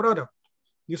about the product?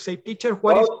 You say, teacher,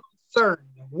 what is concern?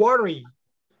 Worry.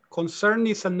 Concern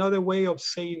is another way of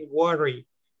saying worry.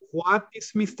 What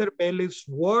is Mr. Vélez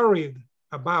worried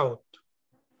about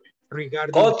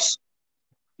regarding cost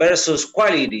versus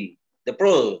quality, the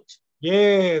product.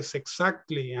 Yes,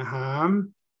 exactly.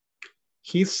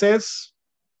 He says,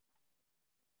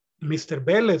 Mr.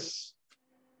 Vélez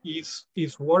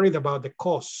is worried about the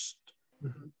cost.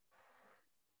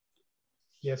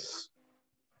 Yes.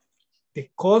 The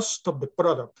cost of the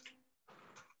product.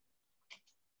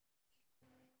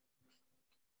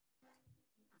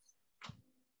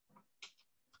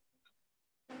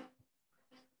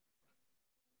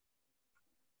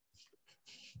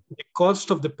 The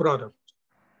cost of the product.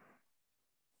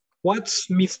 What's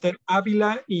Mr.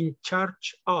 Avila in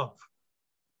charge of?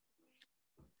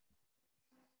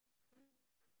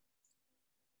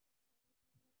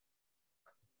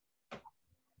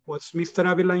 What's Mr.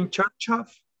 Avila in charge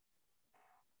of?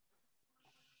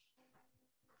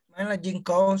 Managing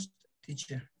cost,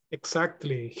 teacher.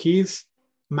 Exactly. He's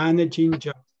managing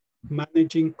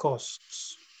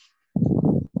costs.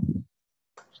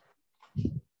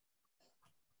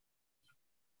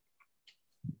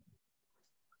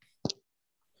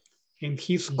 And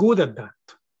he's good at that.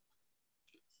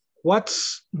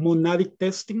 What's monadic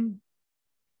testing?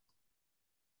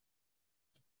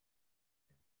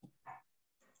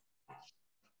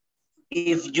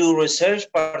 If you research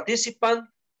participant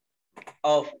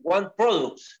of one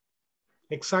product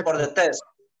exactly. for the test.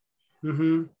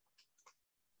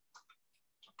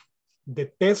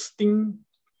 The testing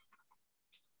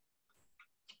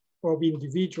of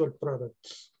individual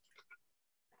products.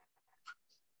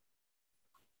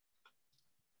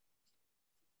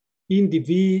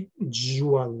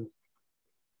 Individual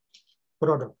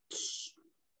products.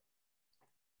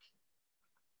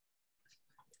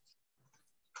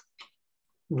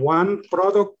 One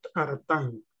product at a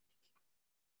time.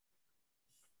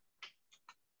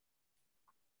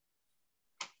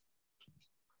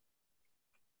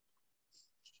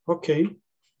 Okay,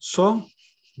 so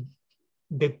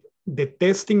the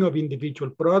testing of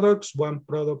individual products, one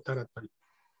product at a time.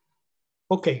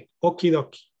 Okay, okie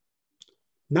dokie.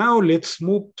 Now let's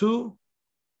move to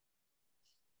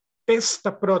test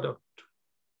a product.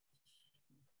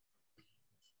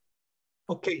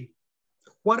 Okay,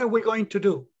 what are we going to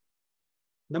do?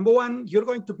 Number one, you're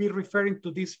going to be referring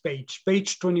to this page,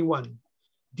 page 21.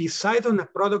 Decide on a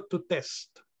product to test.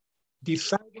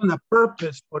 Decide on a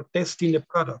purpose for testing the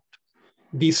product.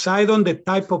 Decide on the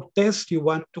type of test you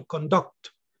want to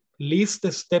conduct. List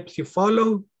the steps you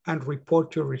follow and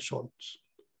report your results.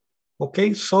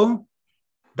 Okay, so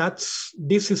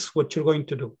this is what you're going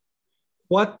to do.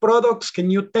 What products can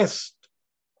you test?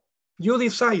 You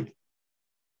decide.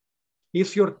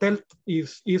 Is your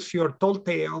tall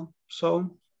tale?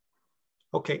 So,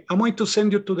 okay, I'm going to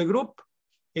send you to the group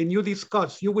and you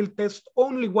discuss. You will test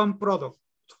only one product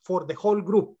for the whole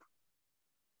group.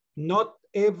 Not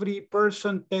every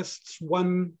person tests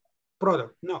one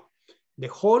product. No, the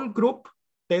whole group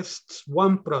tests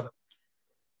one product.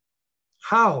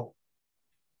 How?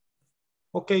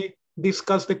 Okay,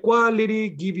 discuss the quality,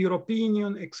 give your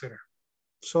opinion, etc.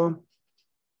 So,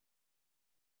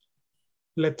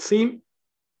 let's see.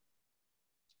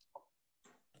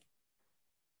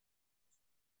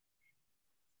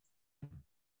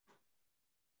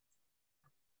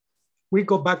 We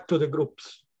go back to the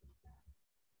groups.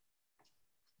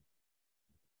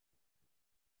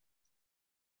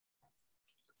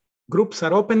 Groups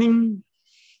are opening.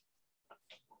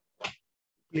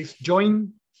 Please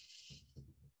join.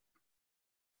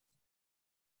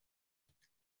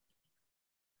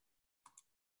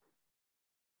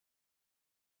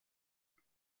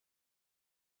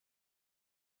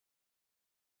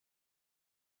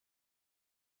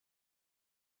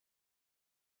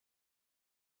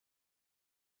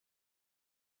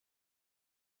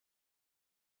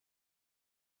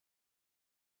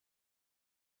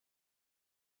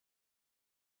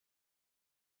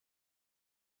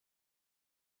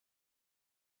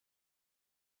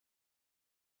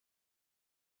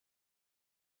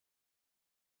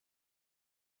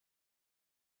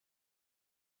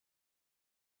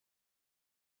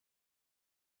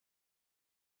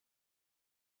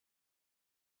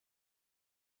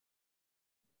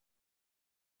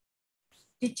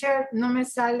 Teacher, no me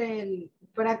sale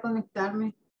para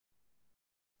conectarme.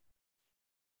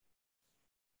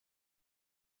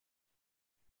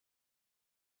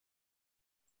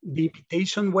 The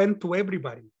invitation went to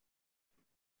everybody.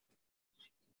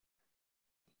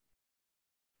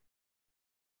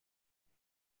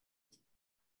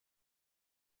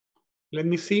 Let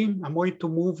me see. I'm going to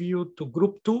move you to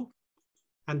group 2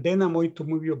 And then I'm going to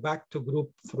move you back to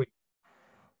group 3.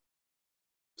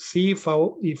 See if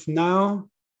now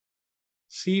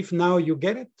you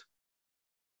get it.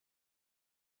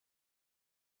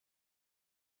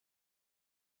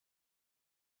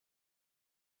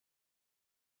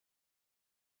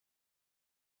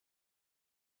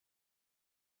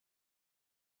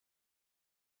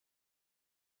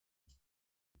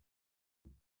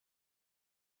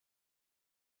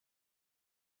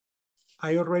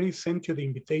 I already sent you the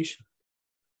invitation.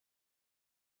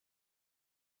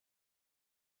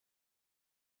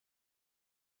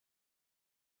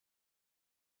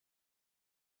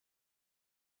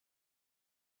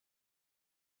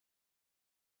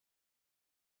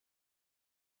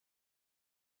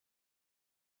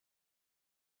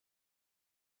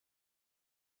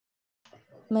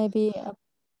 Maybe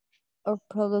our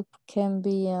product can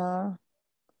be a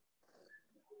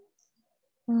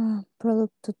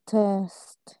product to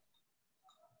test.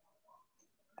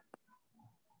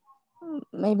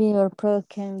 Maybe our product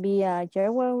can be a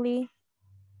yearly,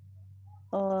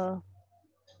 or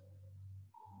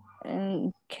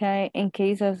in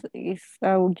case of it's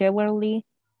a yearly,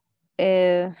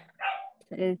 a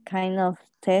kind of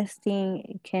testing.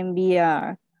 It can be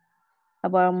about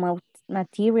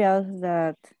materials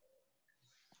that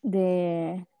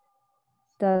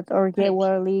our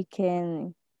yearly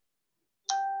can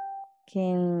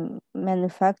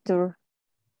manufacture.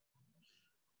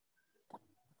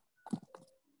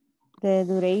 The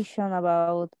duration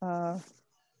about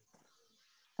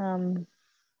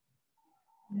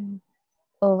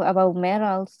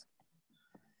metals.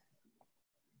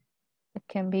 It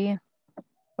can be,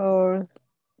 or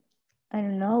I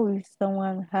don't know if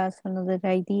someone has another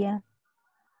idea.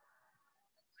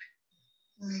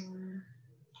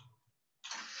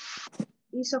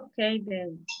 It's okay,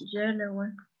 the yellow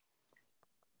one.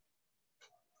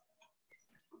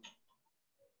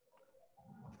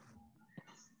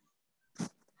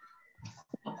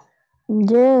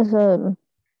 Yes,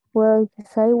 well,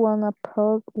 decide on a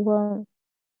product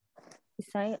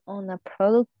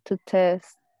to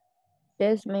test.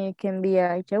 Yes, maybe it can be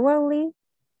a yearly,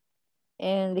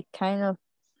 and the kind of,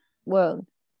 well,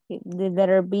 the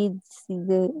letter B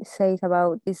says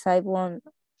about decide on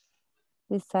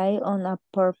a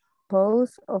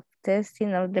purpose of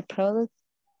testing of the product.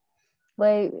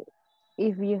 But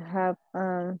if you have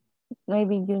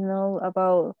maybe you know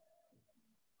about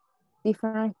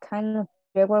different kind of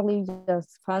yearly,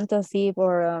 just fantasy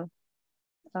or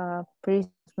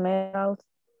prismaticals,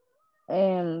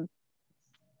 and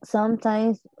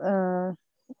sometimes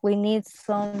we need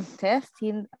some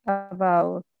testing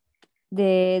about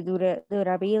the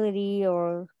durability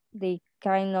or the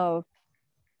kind of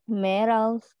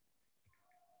metals,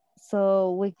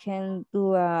 so we can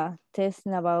do a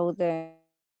testing about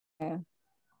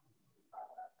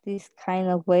this kind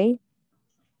of way.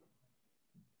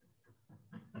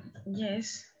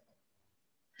 Yes.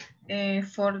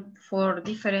 For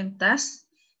different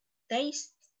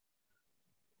tastes,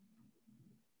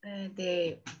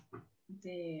 the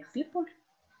people.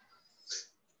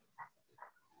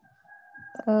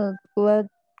 What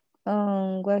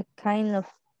kind of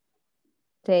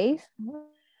taste?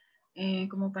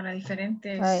 Como para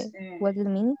diferentes. What do you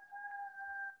mean?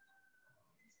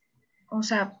 O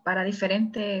sea, para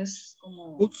diferentes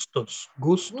como gustos.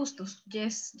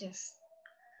 Yes.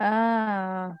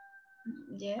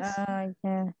 Yes.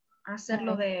 Yeah.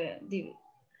 Hacerlo de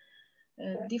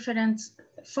different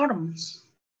forms.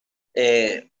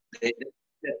 The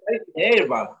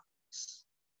airbag.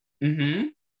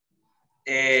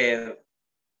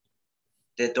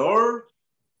 The door.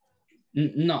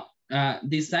 No.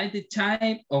 Decide the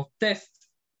type of test.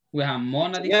 We have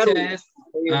monadic test,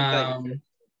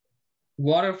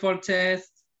 waterfall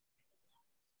test.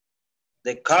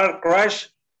 The car crash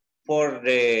for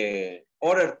the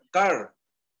other car.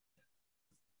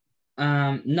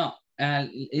 No,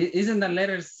 isn't the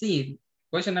letter C?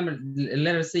 Question number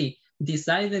letter C.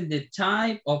 Decided the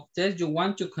type of test you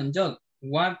want to conduct.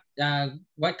 What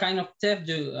kind of test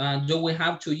do we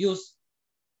have to use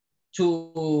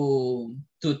to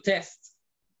test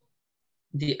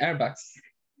the airbags?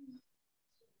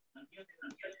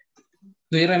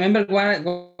 Do you remember what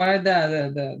are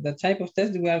the type of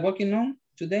test we are working on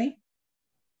today?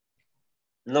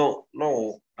 No,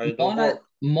 I don't know.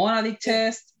 Monadic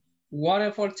test,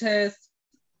 waterfall test.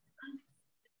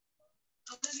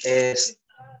 The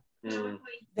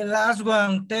last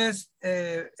one test.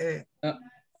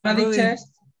 Monadic test.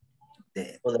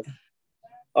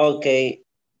 Okay.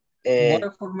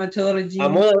 Waterfall methodology.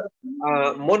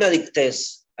 Monadic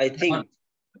test, I think.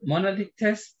 Monadic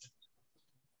test.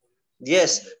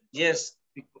 Yes.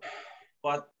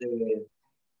 But the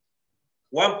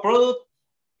one product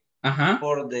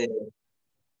for the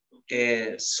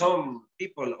some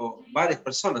people o varias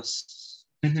personas.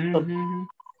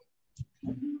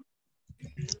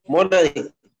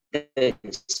 Money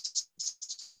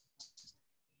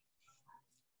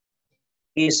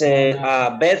is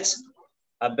a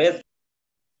bet.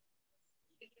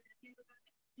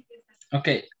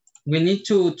 Okay, we need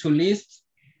to list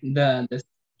the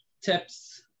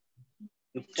steps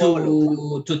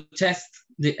to test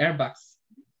the airbags.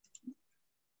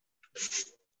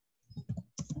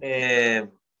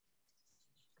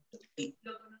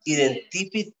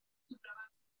 Identify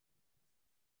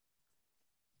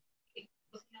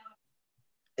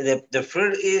the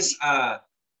first is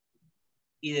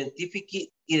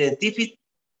identify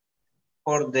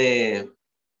for the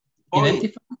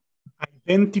point.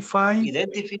 Identify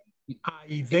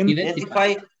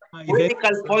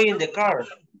critical point in the car.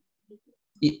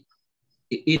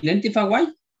 Identify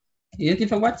what?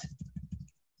 Identify what?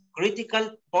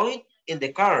 Critical point in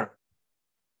the car.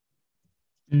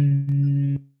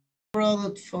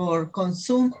 Product for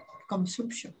consume.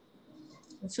 Consumption.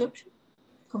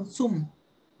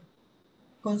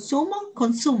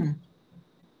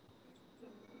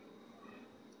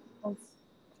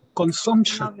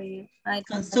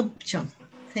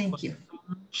 Thank you.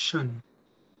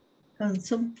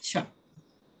 Consumption.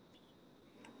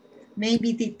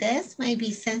 Maybe the test,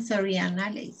 maybe sensory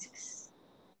analysis.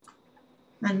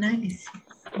 Analysis.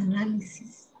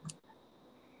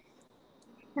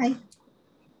 Right.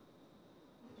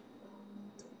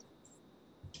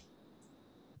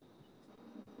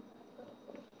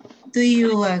 Do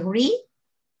you agree,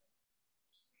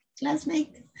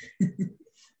 classmate?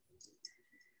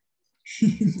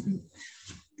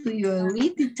 Do you agree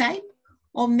the type?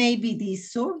 Or maybe the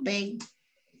survey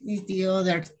is the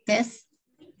other test?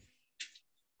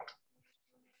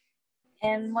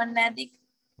 And monadic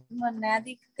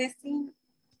testing?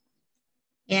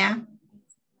 Yeah.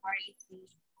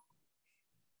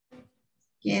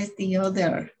 Yes, the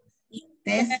other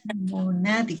test,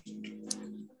 monadic.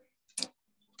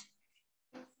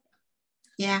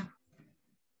 Yeah.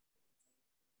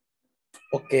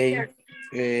 Okay.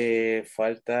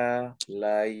 Falta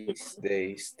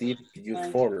the step you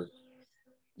follow.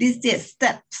 This is the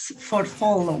steps for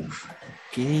follow.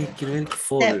 ¿Qué quiero ver?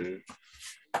 Follow.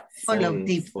 Follow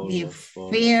the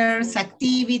first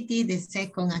activity, the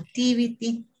second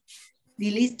activity,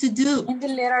 the list to do. And the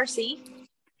letter C,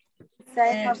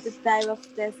 decide of the type of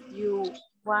test you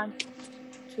want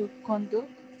to conduct.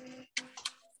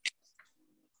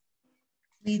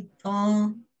 We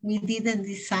didn't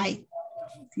decide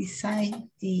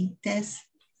the test.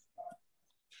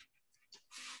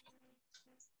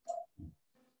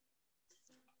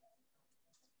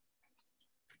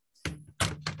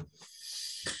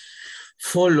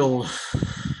 Follow.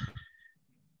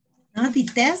 No, the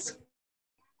test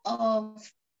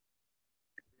of,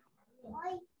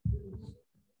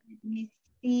 let me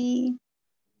see,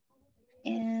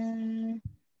 and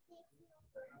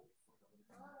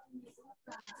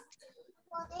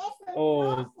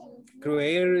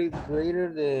create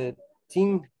the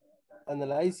team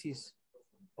analysis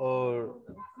or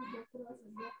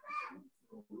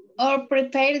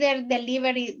prepare their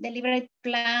delivery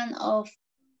plan of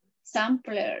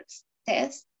samplers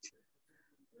test.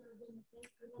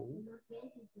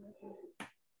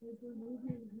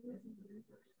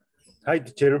 Hi,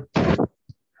 teacher.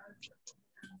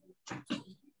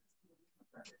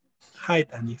 Hi,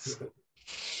 Tanis.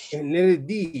 And letter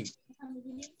D,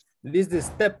 list the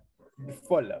step you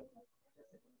follow.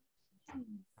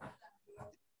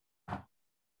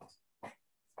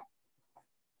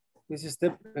 This is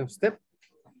step.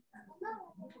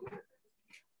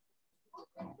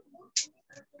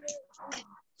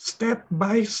 Step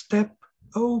by step.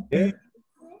 Okay.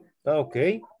 Yeah.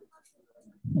 Okay.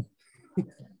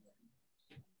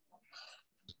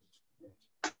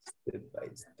 Step by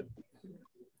step.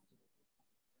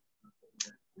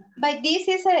 But this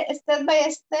is a step by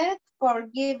step for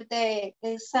give the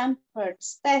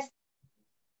samples test.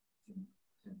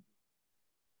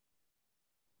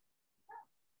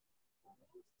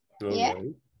 Yeah.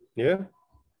 Right. Yeah.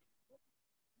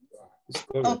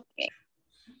 Okay.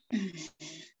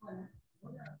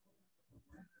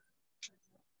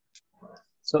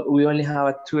 So we only have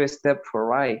a 2-step for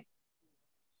right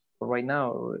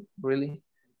now, really.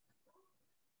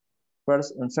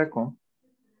 First and second,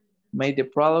 make the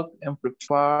product and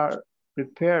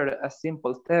prepare a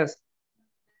simple test.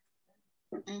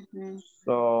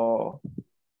 So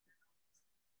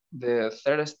the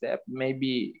third step,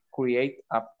 maybe create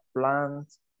a plan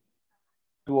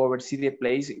to oversee the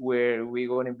place where we're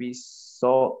gonna be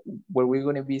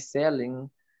selling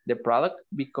the product,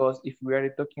 because if we are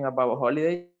talking about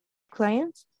holiday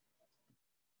Clients?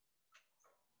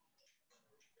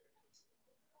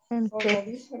 And For the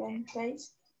different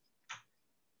place.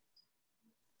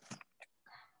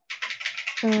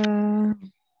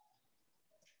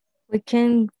 We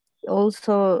can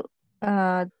also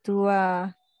do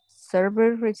a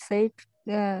survey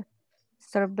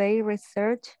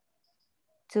research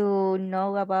to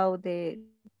know about the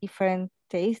different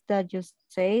tastes that you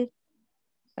say,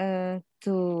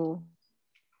 to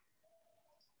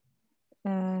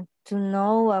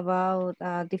know about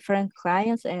different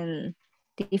clients and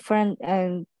different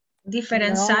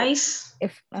size.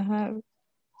 If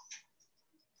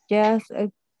yes,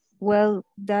 well,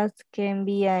 that can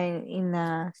be in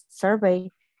a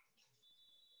survey.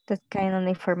 That kind of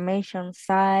information,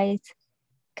 size,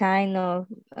 kind of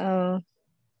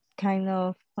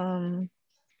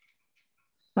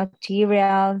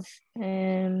materials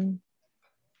and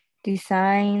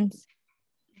designs.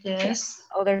 Yes.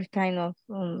 Other kind of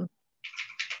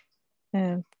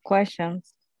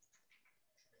questions.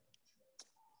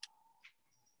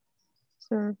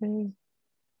 Survey.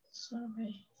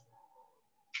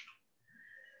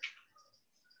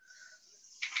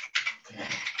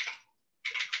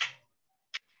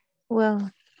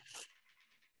 Well,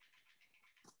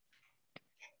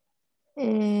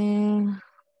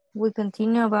 we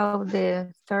continue about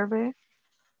the survey.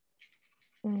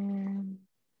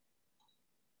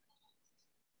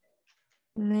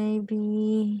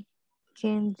 Maybe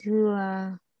can do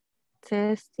a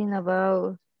testing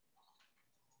about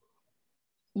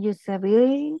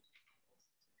usability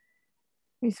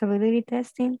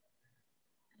testing.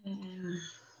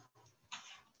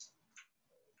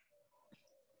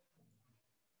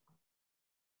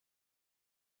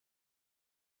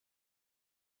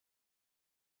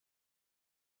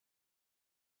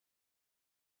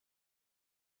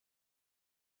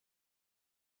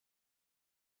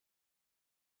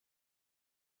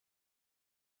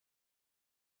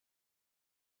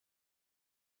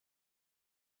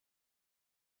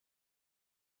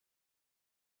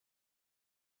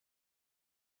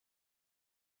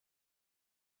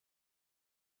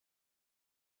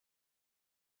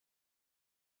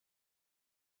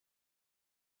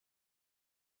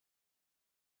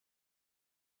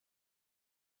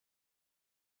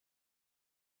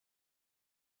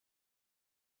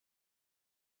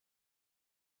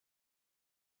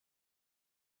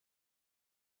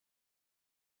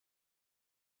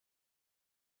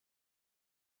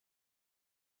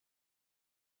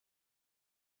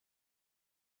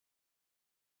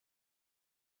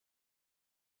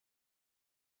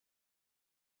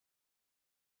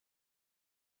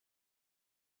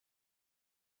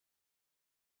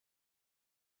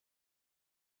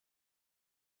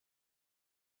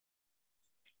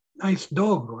 Nice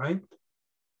dog, right?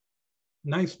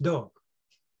 Nice dog.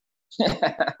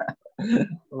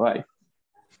 Right.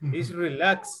 He's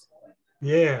relaxed.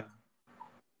 Yeah.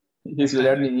 He's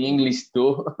learning English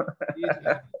too.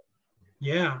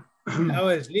 Yeah. Now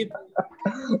I sleep.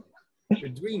 A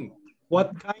dream.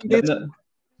 What kind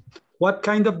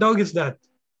of dog is that?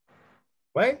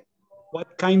 What?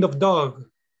 What kind of dog?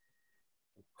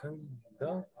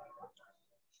 Dog?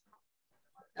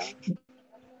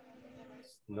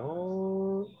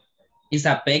 No. It's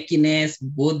a Pekines,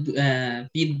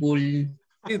 Pitbull.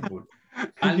 Pitbull.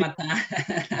 Almata.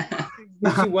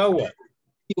 Chihuahua.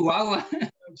 Chihuahua.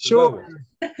 Sure.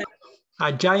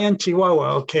 A giant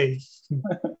Chihuahua, okay.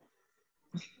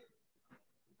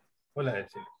 Hola.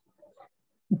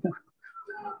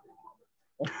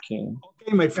 Okay.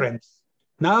 Okay, my friends.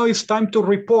 Now it's time to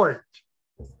report.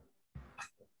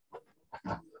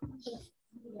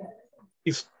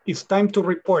 It's time to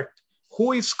report.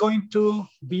 Who is going to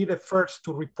be the first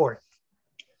to report?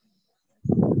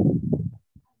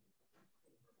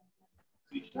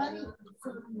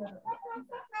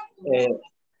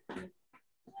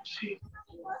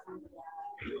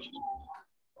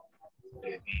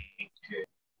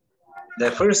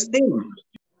 The first team.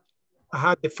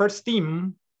 The first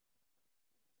team.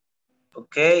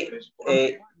 Okay.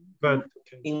 Good.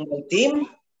 In the team,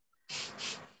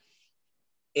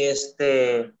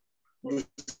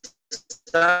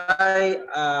 decide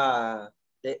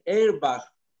the airbag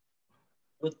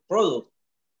with product.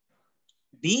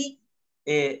 B,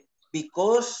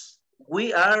 because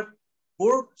we are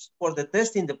works for the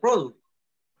testing the product.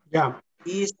 Yeah.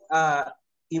 Is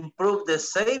improve the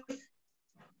safe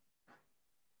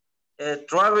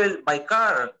travel by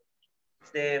car.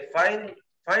 The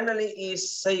finally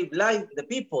is save life the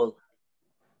people.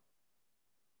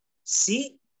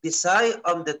 C, decide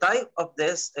on the type of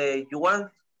test you want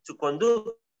to conduct.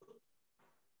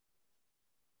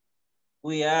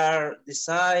 We are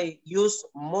decide use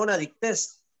monadic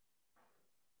test.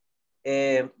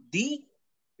 D,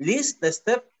 list the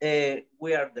step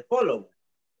we are the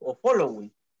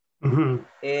following.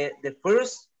 The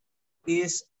first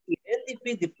is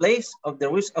identify the place of the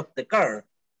risk of the car.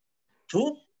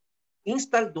 2,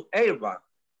 install the airbag.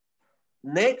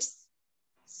 Next,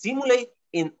 simulate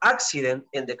an accident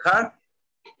in the car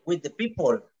with the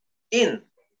people in.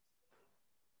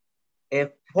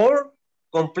 4,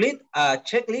 complete a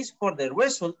checklist for the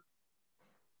result.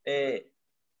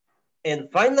 And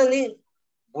finally,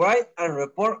 write and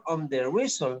report on the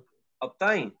result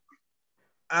obtained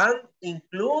and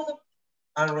include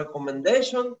a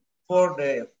recommendation for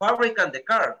the fabricant the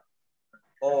car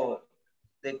or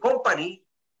the company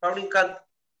fabricant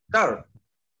car.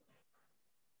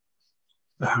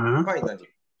 Finally.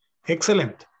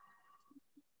 Excellent.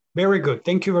 Very good.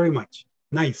 Thank you very much.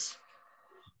 Nice.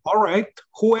 All right.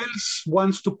 Who else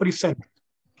wants to present?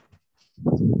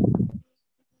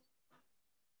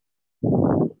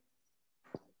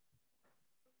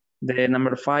 The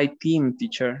number 5 team,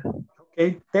 teacher.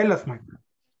 Okay, tell us, Mike.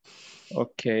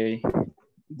 Okay.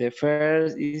 The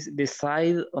first is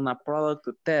decide on a product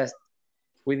to test.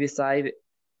 We decide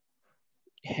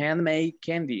handmade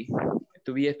candy,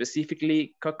 to be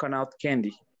specifically coconut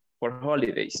candy for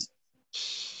holidays,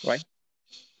 right?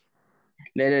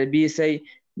 Letter B say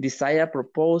desire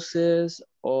proposes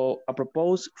or a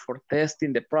propose for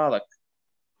testing the product.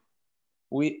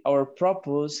 Our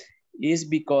purpose is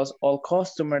because all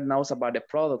customer knows about the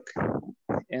product,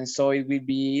 and so it will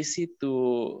be easy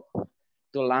to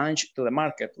launch to the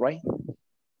market, right?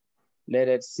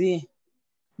 Letter C,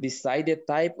 decide the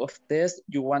type of test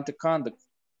you want to conduct.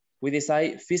 We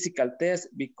decide physical test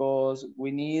because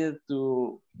we need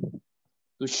to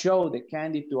show the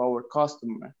candy to our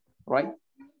customer, right?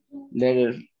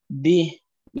 Letter D,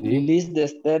 list the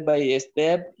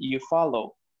step-by-step you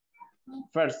follow.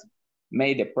 First,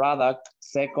 make the product.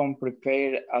 Second,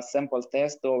 prepare a sample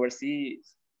test to oversee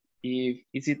if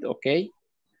is it okay.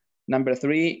 Number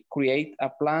 3, create a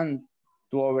plan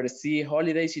to oversee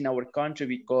holidays in our country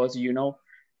because, you know,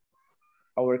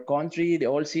 our country, the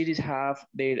all cities have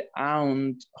their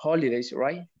own holidays,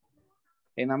 right?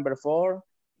 And number 4,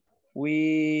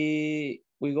 we're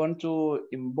going to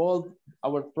involve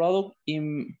our product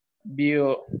in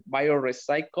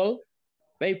biorecycled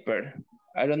paper.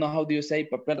 I don't know how do you say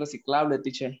papel reciclable,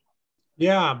 teacher?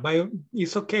 Yeah,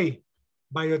 it's okay.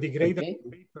 Biodegradable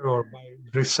paper or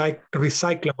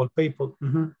recyclable paper.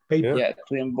 Paper. Yeah,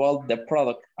 to involve the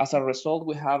product. As a result,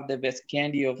 we have the best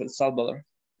candy of El Salvador.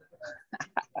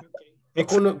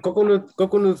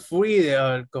 Coconut free the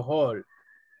alcohol.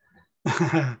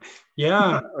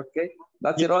 Yeah. Okay,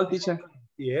 that's it all, teacher.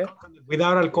 Yeah.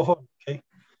 Without alcohol, okay.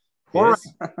 Yes. All right.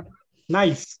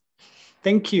 Nice.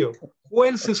 Thank you. Who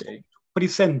else is going to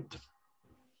present?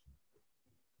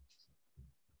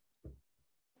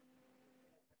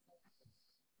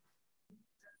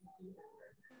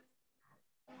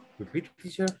 Repeat,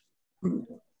 teacher.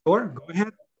 Sure, go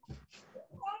ahead.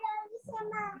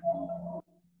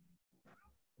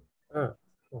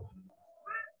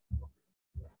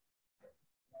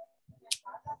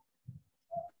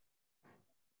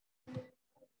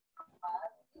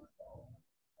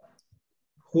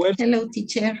 Hello,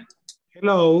 teacher.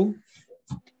 Hello.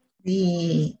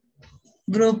 The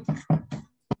group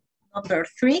number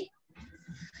 3.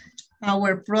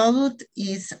 Our product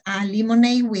is a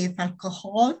lemonade with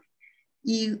alcohol,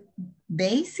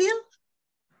 basil.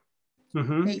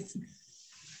 Basil.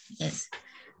 Yes,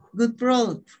 good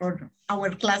product for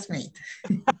our classmate.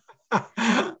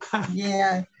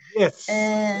 Yeah. Yes.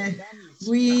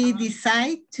 We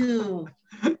decide to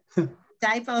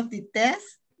type of the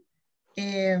test.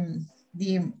 I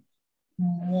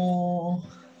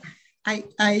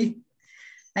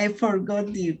forgot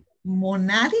the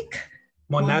monadic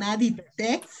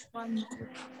text.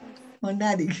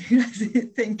 Monadic.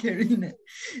 Thank you, Rina.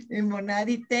 In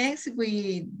monadic text,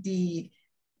 we the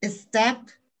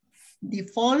step, the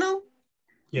follow.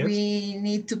 Yes. We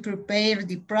need to prepare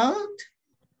the product.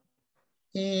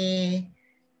 And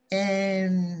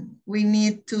we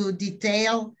need to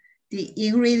detail the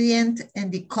ingredient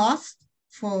and the cost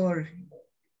for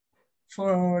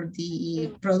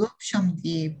the production,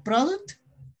 the product,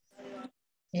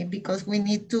 because we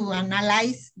need to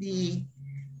analyze the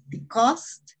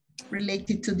cost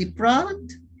related to the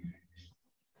product.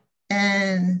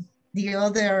 And the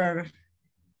other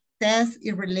test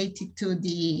is related to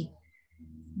the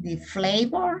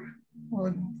flavor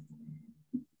or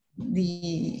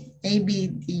the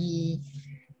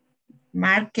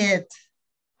market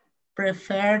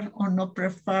prefer or not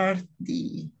prefer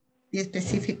the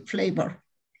specific flavor.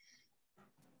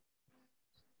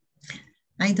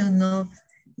 I don't know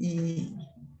if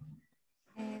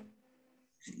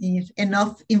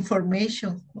enough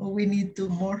information or we need to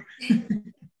more.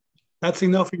 That's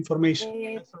enough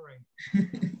information. That's all right.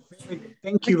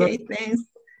 Thank you. Okay, thanks.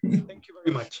 Thank you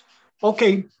very much.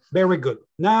 Okay, very good.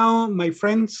 Now, my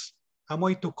friends, I'm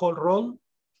going to call roll.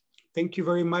 Thank you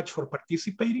very much for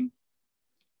participating.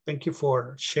 Thank you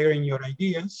for sharing your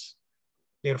ideas.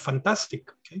 They're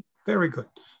fantastic, okay? Very good.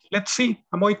 Let's see,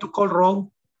 I'm going to call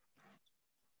roll.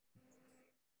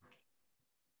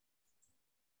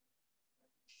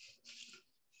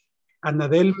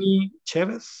 Anadelmi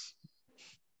Chavez.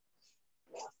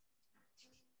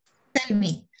 Tell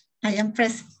me, I am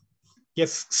present.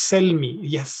 Yes, Selmi.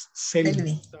 Yes,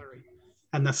 Selmi. Sorry.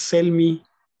 Ana Selmi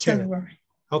Chavez. Don't worry.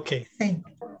 Okay. Thank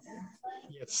you.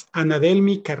 Yes.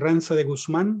 Anadelmi Carranza de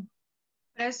Guzmán.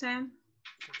 Present.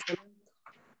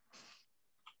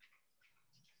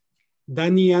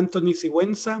 Danny Anthony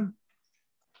Sigüenza.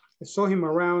 I saw him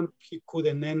around. He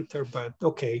couldn't enter, but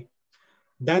okay.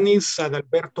 Danis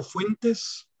Adalberto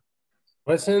Fuentes.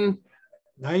 Present.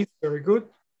 Nice, very good.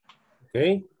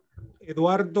 Okay.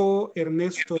 Eduardo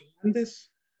Ernesto Hernández.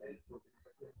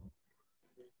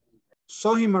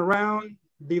 Saw him around,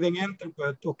 didn't enter,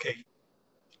 but okay.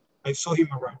 I saw him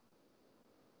around.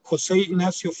 Jose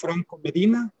Ignacio Franco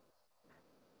Medina.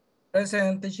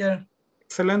 Present, teacher.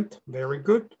 Excellent, very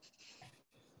good.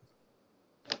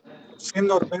 Jose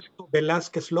Norberto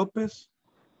Velázquez López.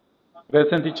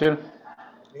 Present, teacher.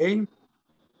 Okay.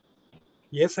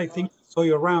 Yes, I think I saw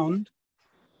you around.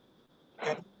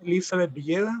 Karina Elizabeth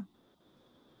Villeda.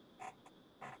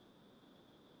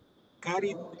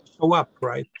 Cari didn't show up,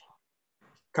 right?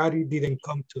 Cari didn't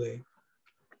come today.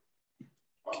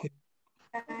 Okay.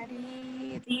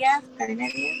 Karina Díaz.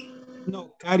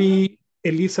 No, Cari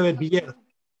Elizabeth Villeda.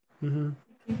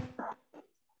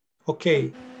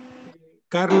 Okay.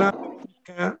 Carla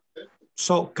Verónica.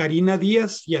 So, Karina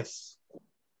Díaz, yes.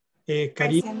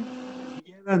 Karina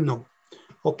Villeda, no.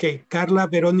 Okay, Carla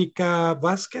Verónica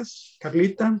Vázquez,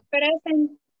 Carlita.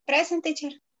 Present. Present, teacher.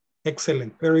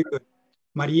 Excellent, very good.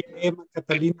 María Emma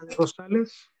Catalina de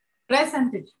Rosales.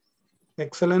 Present, teacher.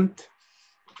 Excellent,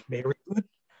 very good.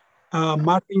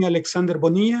 Martin Alexander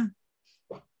Bonilla.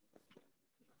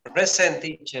 Present,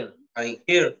 teacher. I'm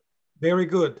here. Very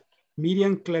good.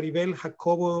 Miriam Claribel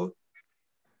Jacobo.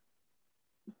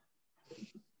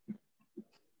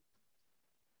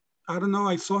 I don't know,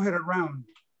 I saw her around.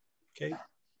 Okay.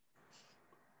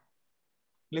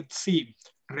 Let's see.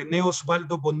 René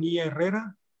Osvaldo Bonilla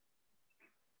Herrera.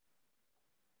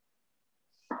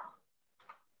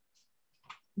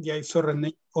 Yeah, I saw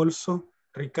René also.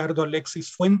 Ricardo Alexis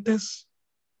Fuentes.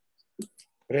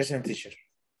 Present, teacher.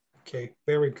 Okay,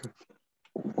 very good.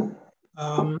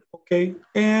 Okay,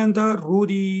 and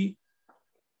Rudy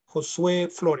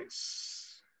Josue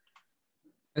Flores.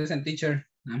 Present, teacher.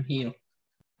 I'm here.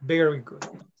 Very good.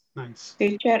 Nice.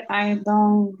 Teacher, I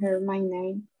don't hear my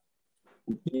name.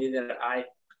 Neither I.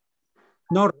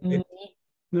 No,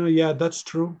 no, yeah, that's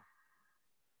true.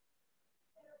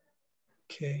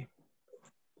 Okay.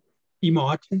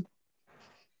 Imogen.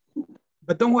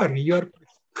 But don't worry, you're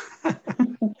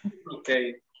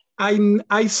Okay.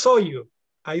 I saw you.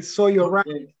 I saw you Okay.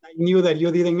 around. I knew that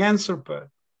you didn't answer, but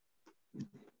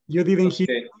you didn't hear.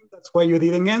 Okay. That's why you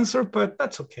didn't answer, but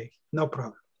that's okay. No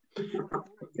problem.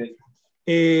 Okay.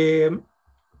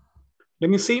 Let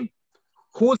me see.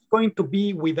 Who's going to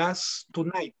be with us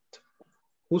tonight?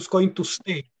 Who's going to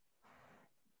stay?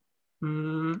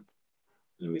 Let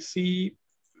me see.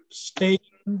 Stay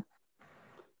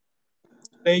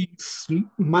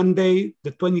Monday,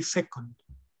 the 22nd.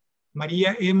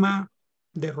 Maria Emma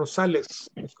de Rosales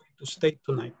is going to stay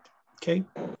tonight. Okay.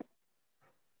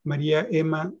 Maria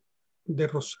Emma de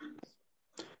Rosales.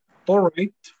 All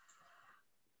right.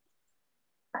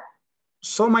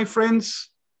 So, my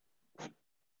friends,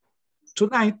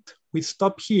 tonight we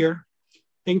stop here.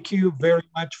 Thank you very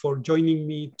much for joining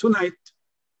me tonight.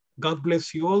 God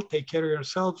bless you all. Take care of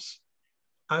yourselves.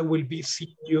 I will be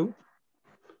seeing you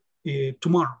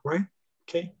tomorrow, right?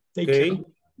 Okay. Take care.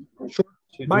 Sure.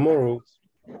 See you Bye. tomorrow.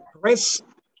 Rest.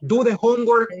 Do the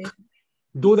homework.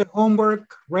 Do the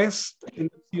homework. Rest. And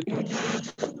see you tomorrow.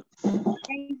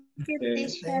 Thank you,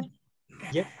 teacher.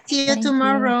 Yep. See you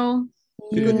tomorrow.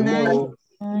 Good night.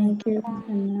 Thank you.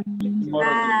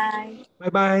 Bye.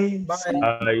 Bye-bye.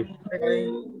 Bye.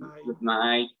 Good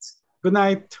night. Good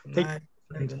night. Good Take night.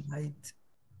 Good night.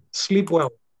 Sleep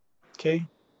well. Okay.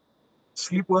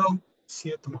 Sleep well. See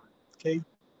you tomorrow. Okay.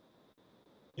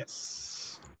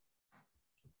 Yes.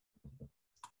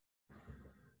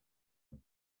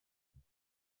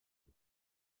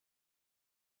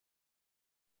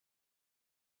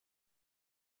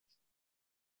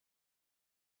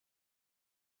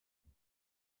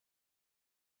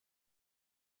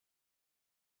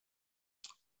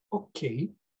 Okay.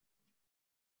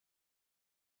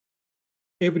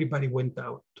 Everybody went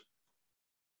out.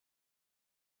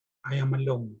 I am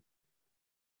alone.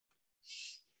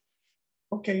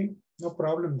 Okay, no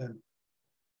problem then.